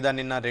అంశాల మీద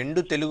నిన్న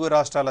 2 తెలుగు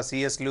రాష్ట్రాల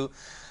సిఎస్లు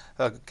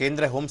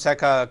కేంద్ర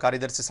హోంశాఖ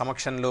కార్యదర్శి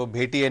సమక్షంలో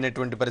భేటీ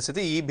అయినటువంటి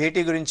పరిస్థితి. ఈ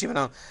భేటీ గురించి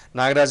మనం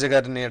నాగరాజు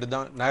గారిని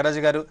అడుగుదాం.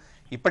 నాగరాజు గారు,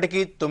 ఇప్పటికీ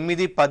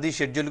 9, 10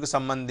 షెడ్యూల్కు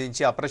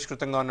సంబంధించి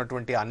అపరిష్కృతంగా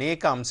ఉన్నటువంటి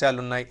అనేక అంశాలు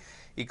ఉన్నాయి.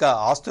 ఇక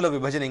ఆస్తుల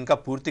విభజన ఇంకా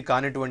పూర్తి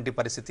కానిటువంటి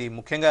పరిస్థితి.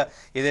 ముఖ్యంగా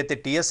ఏదైతే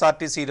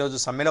టీఎస్ఆర్టీసీ ఈరోజు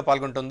సమ్మెలో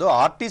పాల్గొంటుందో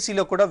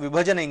ఆర్టీసీలో కూడా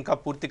విభజన ఇంకా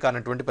పూర్తి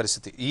కానటువంటి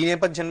పరిస్థితి. ఈ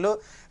నేపథ్యంలో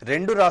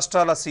 2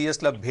 రాష్ట్రాల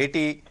సిఎస్ల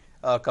భేటీ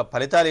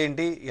ఫలితాలు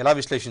ఏంటి, ఎలా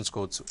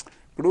విశ్లేషించుకోవచ్చు?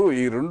 ఇప్పుడు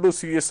ఈ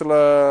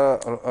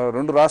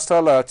 2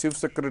 రాష్ట్రాల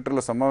చీఫ్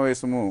సెక్రటరీల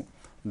సమావేశము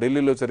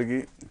ఢిల్లీలో జరిగి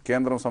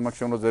కేంద్రం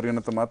సమక్షంలో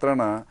జరిగినంత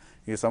మాత్రాన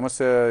ఈ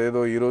సమస్య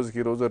ఏదో ఈ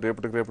రోజు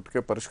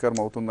రేపటికే పరిష్కారం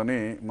అవుతుందని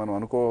మనం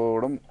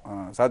అనుకోవడం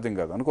సాధ్యం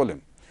కాదు,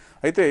 అనుకోలేము.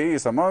 అయితే ఈ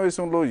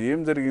సమావేశంలో ఏం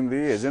జరిగింది,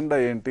 ఎజెండా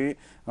ఏంటి,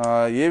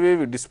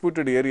 ఏవేవి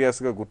డిస్ప్యూటెడ్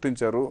ఏరియాస్గా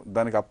గుర్తించారు,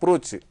 దానికి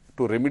అప్రోచ్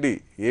టు రెమెడీ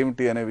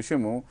ఏమిటి అనే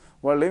విషయము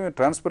వాళ్ళు ఏమి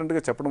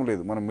ట్రాన్స్పరెంట్గా చెప్పడం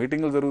లేదు. మనం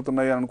మీటింగులు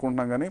జరుగుతున్నాయి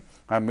అనుకుంటున్నాం కానీ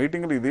ఆ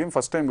మీటింగులు ఇదేం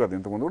ఫస్ట్ టైం కాదు.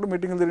 ఇంతకుముందు కూడా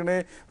మీటింగులు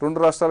జరిగినాయి,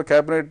 2 రాష్ట్రాల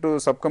క్యాబినెట్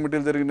సబ్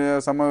కమిటీలు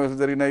సమావేశాలు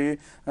జరిగినాయి,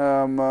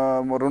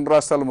 2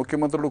 రాష్ట్రాల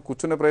ముఖ్యమంత్రులు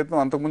కూర్చునే ప్రయత్నం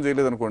అంతకుముందు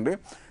చేయలేదనుకోండి.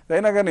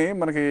 అయినా కానీ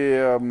మనకి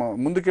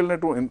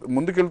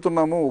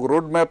ముందుకెళ్తున్నాము, ఒక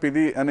రోడ్ మ్యాప్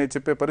ఇది అని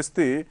చెప్పే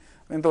పరిస్థితి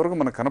ఇంతవరకు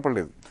మనకు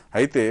కనపడలేదు.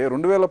 అయితే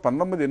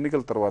 2019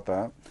 ఎన్నికల తర్వాత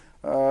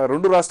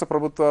రెండు రాష్ట్ర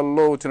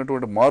ప్రభుత్వాల్లో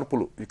వచ్చినటువంటి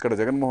మార్పులు, ఇక్కడ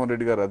జగన్మోహన్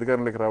రెడ్డి గారు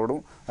అధికారంలోకి రావడం,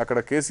 అక్కడ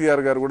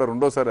కేసీఆర్ గారు కూడా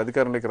రెండోసారి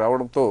అధికారంలోకి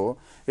రావడంతో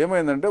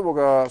ఏమైందంటే ఒక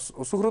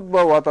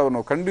సుహృద్భావ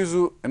వాతావరణం,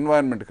 కండ్యూజివ్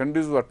ఎన్వైరన్మెంట్,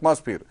 కండ్యూజివ్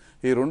అట్మాస్ఫియర్,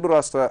 ఈ రెండు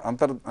రాష్ట్ర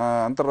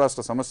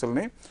అంతర్రాష్ట్ర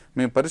సమస్యల్ని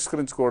మేము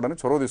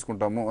పరిష్కరించుకోవడానికి చొరవ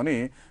తీసుకుంటాము అని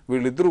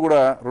వీళ్ళిద్దరూ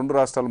కూడా రెండు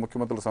రాష్ట్రాల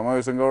ముఖ్యమంత్రులు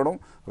సమావేశం కావడం,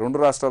 రెండు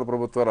రాష్ట్రాల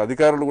ప్రభుత్వాల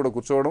అధికారులు కూడా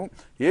కూర్చోవడం,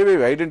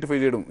 ఏవేవి ఐడెంటిఫై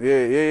చేయడం, ఏ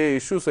ఏ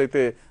ఇష్యూస్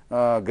అయితే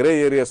గ్రే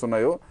ఏరియాస్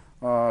ఉన్నాయో,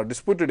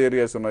 డిస్ప్యూటెడ్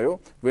ఏరియాస్ ఉన్నాయో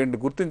వీటిని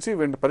గుర్తించి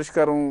వీటిని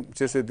పరిష్కారం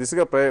చేసే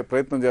దిశగా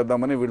ప్రయత్నం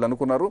చేద్దామని వీళ్ళు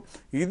అనుకున్నారు.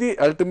 ఇది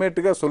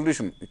అల్టిమేట్గా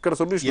సొల్యూషన్. ఇక్కడ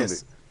సొల్యూషన్ ఉంది.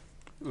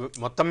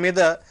 మొత్తం మీద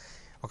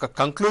ఒక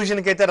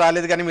కంక్లూజన్కి అయితే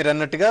రాలేదు, కానీ మీరు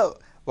అన్నట్టుగా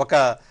ఒక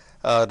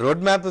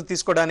రోడ్ మ్యాప్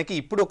తీసుకోవడానికి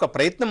ఇప్పుడు ఒక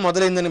ప్రయత్నం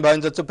మొదలైందని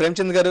భావించవచ్చు.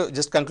 ప్రేమ్చంద్ గారు,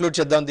 జస్ట్ కంక్లూడ్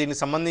చేద్దాం. దీనికి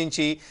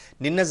సంబంధించి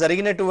నిన్న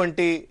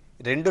జరిగినటువంటి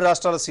రెండు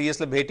రాష్ట్రాల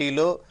సిఎస్ల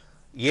భేటీలో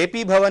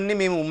ఏపీ భవన్ని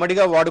మేము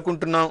ఉమ్మడిగా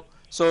వాడుకుంటున్నాం,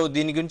 సో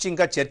దీని గురించి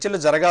ఇంకా చర్చలు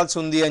జరగాల్సి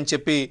ఉంది అని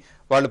చెప్పి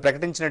వాళ్ళు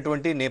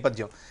ప్రకటించినటువంటి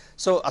నేపథ్యం.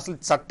 సో అసలు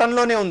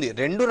చట్టంలోనే ఉంది,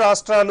 రెండు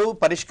రాష్ట్రాలు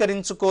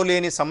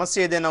పరిష్కరించుకోలేని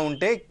సమస్య ఏదైనా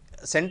ఉంటే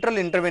సెంట్రల్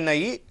ఇంటర్వెన్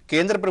అయ్యి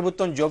కేంద్ర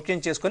ప్రభుత్వం జోక్యం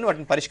చేసుకొని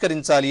వాటిని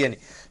పరిష్కరించాలి అని.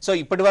 సో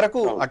ఇప్పటి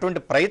వరకు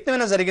అటువంటి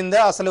ప్రయత్నం జరిగిందా?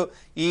 అసలు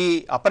ఈ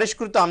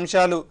అపరిష్కృత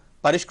అంశాలు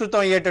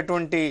పరిష్కృతం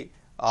అయ్యేటటువంటి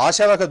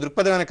ఆశావాహక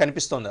దృక్పథం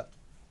కనిపిస్తోందా?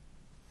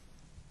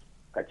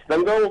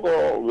 ఖచ్చితంగా ఒక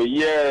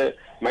 1000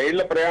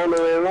 మైళ్ళ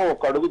ప్రయాణమైనా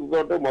ఒక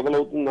అడుగుతోటే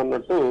మొదలవుతుంది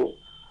అన్నట్టు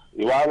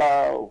ఇవాళ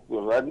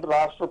రెండు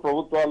రాష్ట్ర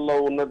ప్రభుత్వాల్లో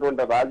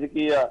ఉన్నటువంటి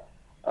రాజకీయ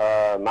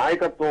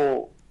నాయకత్వం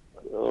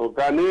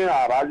కానీ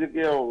ఆ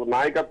రాజకీయ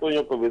నాయకత్వం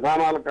యొక్క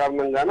విధానాల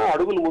కారణంగానే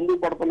అడుగులు ముందుకు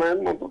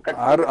పడుతున్నాయని మనం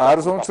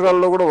 6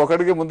 సంవత్సరాల్లో కూడా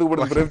ఒకడికి ముందుకు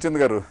పడుతుంది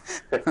ప్రేమ్చంద్ గారు.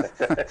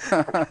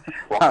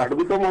 ఒక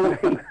అడుగుతో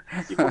మొదలైంది,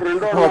 ఇప్పుడు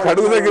ఒక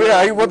అడుగు దగ్గరే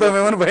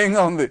ఆగిపోతామేమని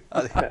భయంగా ఉంది.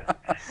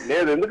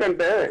 లేదు,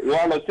 ఎందుకంటే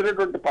ఇవాళ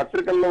వచ్చినటువంటి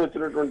పత్రికల్లో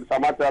వచ్చినటువంటి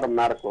సమాచారం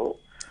మేరకు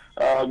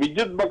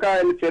విద్యుత్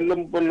బకాయిలు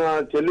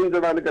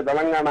చెల్లించడానికి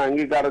తెలంగాణ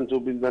అంగీకారం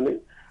చూపిందని,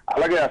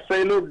 అలాగే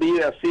ఎస్ఐలు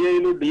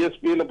ఎస్సీఐలు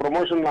డిఎస్పీల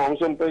ప్రమోషన్ల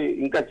అంశంపై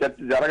ఇంకా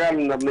చర్చ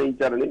జరగాలని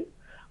నిర్ణయించారని,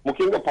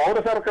 ముఖ్యంగా పౌర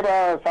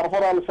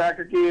సరఫరాల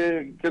శాఖకి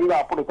కింద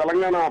అప్పుడు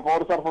తెలంగాణ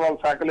పౌర సరఫరాల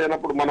శాఖ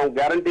లేనప్పుడు మనం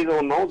గ్యారంటీగా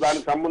ఉన్నాం,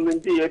 దానికి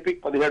సంబంధించి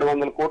ఏపీకి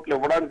 1700 కోట్లు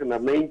ఇవ్వడానికి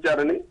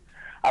నిర్ణయించారని,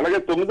 అలాగే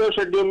 9వ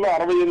షెడ్యూల్లో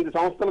 68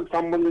 సంస్థలకు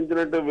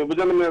సంబంధించినట్టు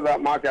విభజన మీద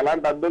మాకు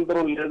ఎలాంటి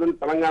అభ్యంతరం లేదని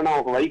తెలంగాణ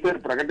ఒక వైఖరి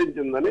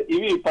ప్రకటించిందని,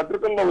 ఇవి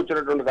పత్రికల్లో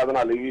వచ్చినటువంటి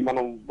కథనాలు. ఇవి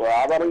మనం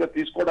ఆధారంగా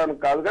తీసుకోవడానికి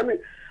కాదు, కానీ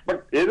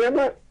బట్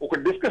ఏదైనా ఒక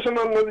డిస్కషన్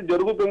అనేది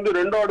జరుగుతుంది,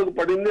 రెండో అడుగు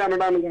పడింది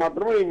అనడానికి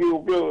మాత్రమే ఇవి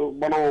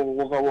మనం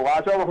ఒక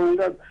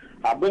ఆశావహంగా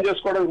అర్థం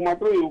చేసుకోవడానికి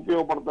మాత్రం ఇవి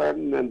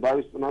ఉపయోగపడతాయని నేను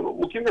భావిస్తున్నాను.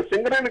 ముఖ్యంగా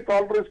సింగరేణి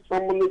కాలరీస్ కి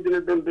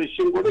సంబంధించినటువంటి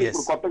విషయం కూడా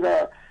ఇప్పుడు కొత్తగా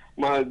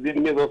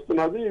దీని మీద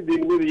వస్తున్నది.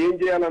 దీని మీద ఏం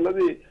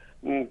చేయాలన్నది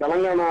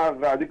తెలంగాణ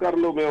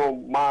అధికారులు మేము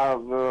మా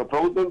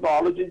ప్రభుత్వంతో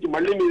ఆలోచించి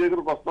మళ్ళీ మీ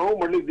దగ్గరకు వస్తాము,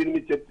 మళ్ళీ దీని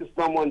మీద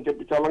చర్చిస్తాము అని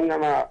చెప్పి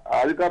తెలంగాణ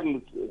అధికారులు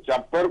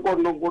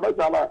పేర్కొనడం కూడా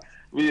చాలా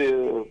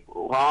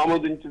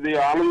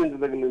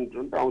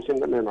ఆనందించదగినటువంటి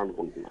అంశంగా నేను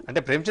అనుకుంటున్నాను. అంటే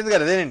ప్రేమ్చంద్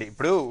గారు అదేనండి,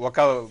 ఇప్పుడు ఒక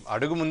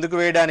అడుగు ముందుకు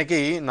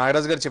వేయడానికి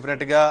నాగరాజు గారు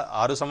చెప్పినట్టుగా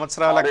 6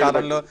 సంవత్సరాల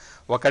కాలంలో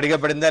ఒక అడుగు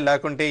పడిందా,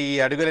 లేకుంటే ఈ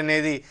అడుగులు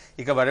అనేది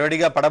ఇక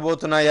వడివడిగా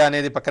పడబోతున్నాయా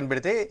అనేది పక్కన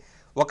పెడితే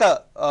ఒక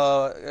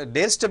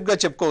డేర్ స్టెప్గా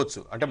చెప్పుకోవచ్చు.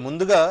 అంటే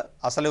ముందుగా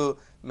అసలు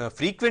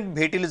ఫ్రీక్వెంట్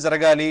భేటీలు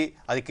జరగాలి,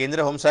 అది కేంద్ర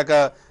హోంశాఖ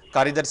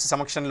కార్యదర్శి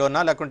సమక్షంలోనా,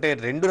 లేకుంటే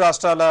రెండు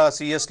రాష్ట్రాల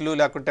సిఎస్లు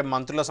లేకుంటే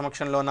మంత్రుల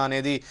సమక్షంలోనా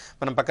అనేది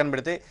మనం పక్కన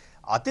పెడితే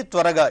అతి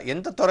త్వరగా,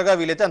 ఎంత త్వరగా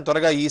వీలైతే అంత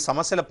త్వరగా ఈ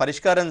సమస్యల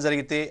పరిష్కారం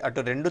జరిగితే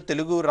అటు రెండు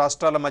తెలుగు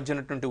రాష్ట్రాల మధ్య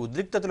ఉన్నటువంటి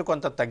ఉద్రిక్తతలు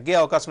కొంత తగ్గే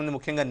అవకాశం ఉంది.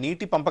 ముఖ్యంగా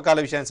నీటి పంపకాల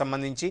విషయానికి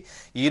సంబంధించి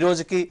ఈ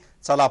రోజుకి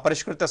చాలా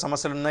అపరిష్కృత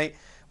సమస్యలు ఉన్నాయి.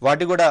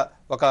 వాటి కూడా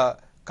ఒక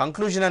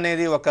కంక్లూజన్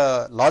అనేది, ఒక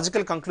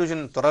లాజికల్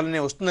కంక్లూజన్ త్వరలోనే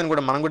వస్తుందని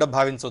కూడా మనం కూడా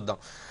భావించొద్దాం.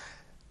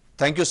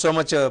 Thank you so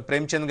much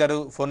Premchand గారు,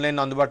 ఫోన్ లైన్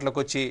అందుబాటులోకి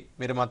వచ్చి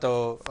మీరు మాతో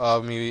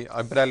మీ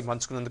అభిప్రాయాలు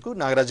పంచుకున్నందుకు.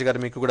 నాగరాజు గారు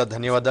మీకు కూడా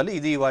ధన్యవాదాలు.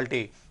 ఇది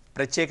ఇవాల్టి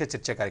ప్రత్యేక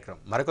చర్చ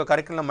కార్యక్రమం. మరొక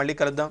కార్యక్రమంలో మళ్ళీ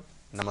కలుద్దాం.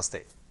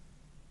 నమస్తే.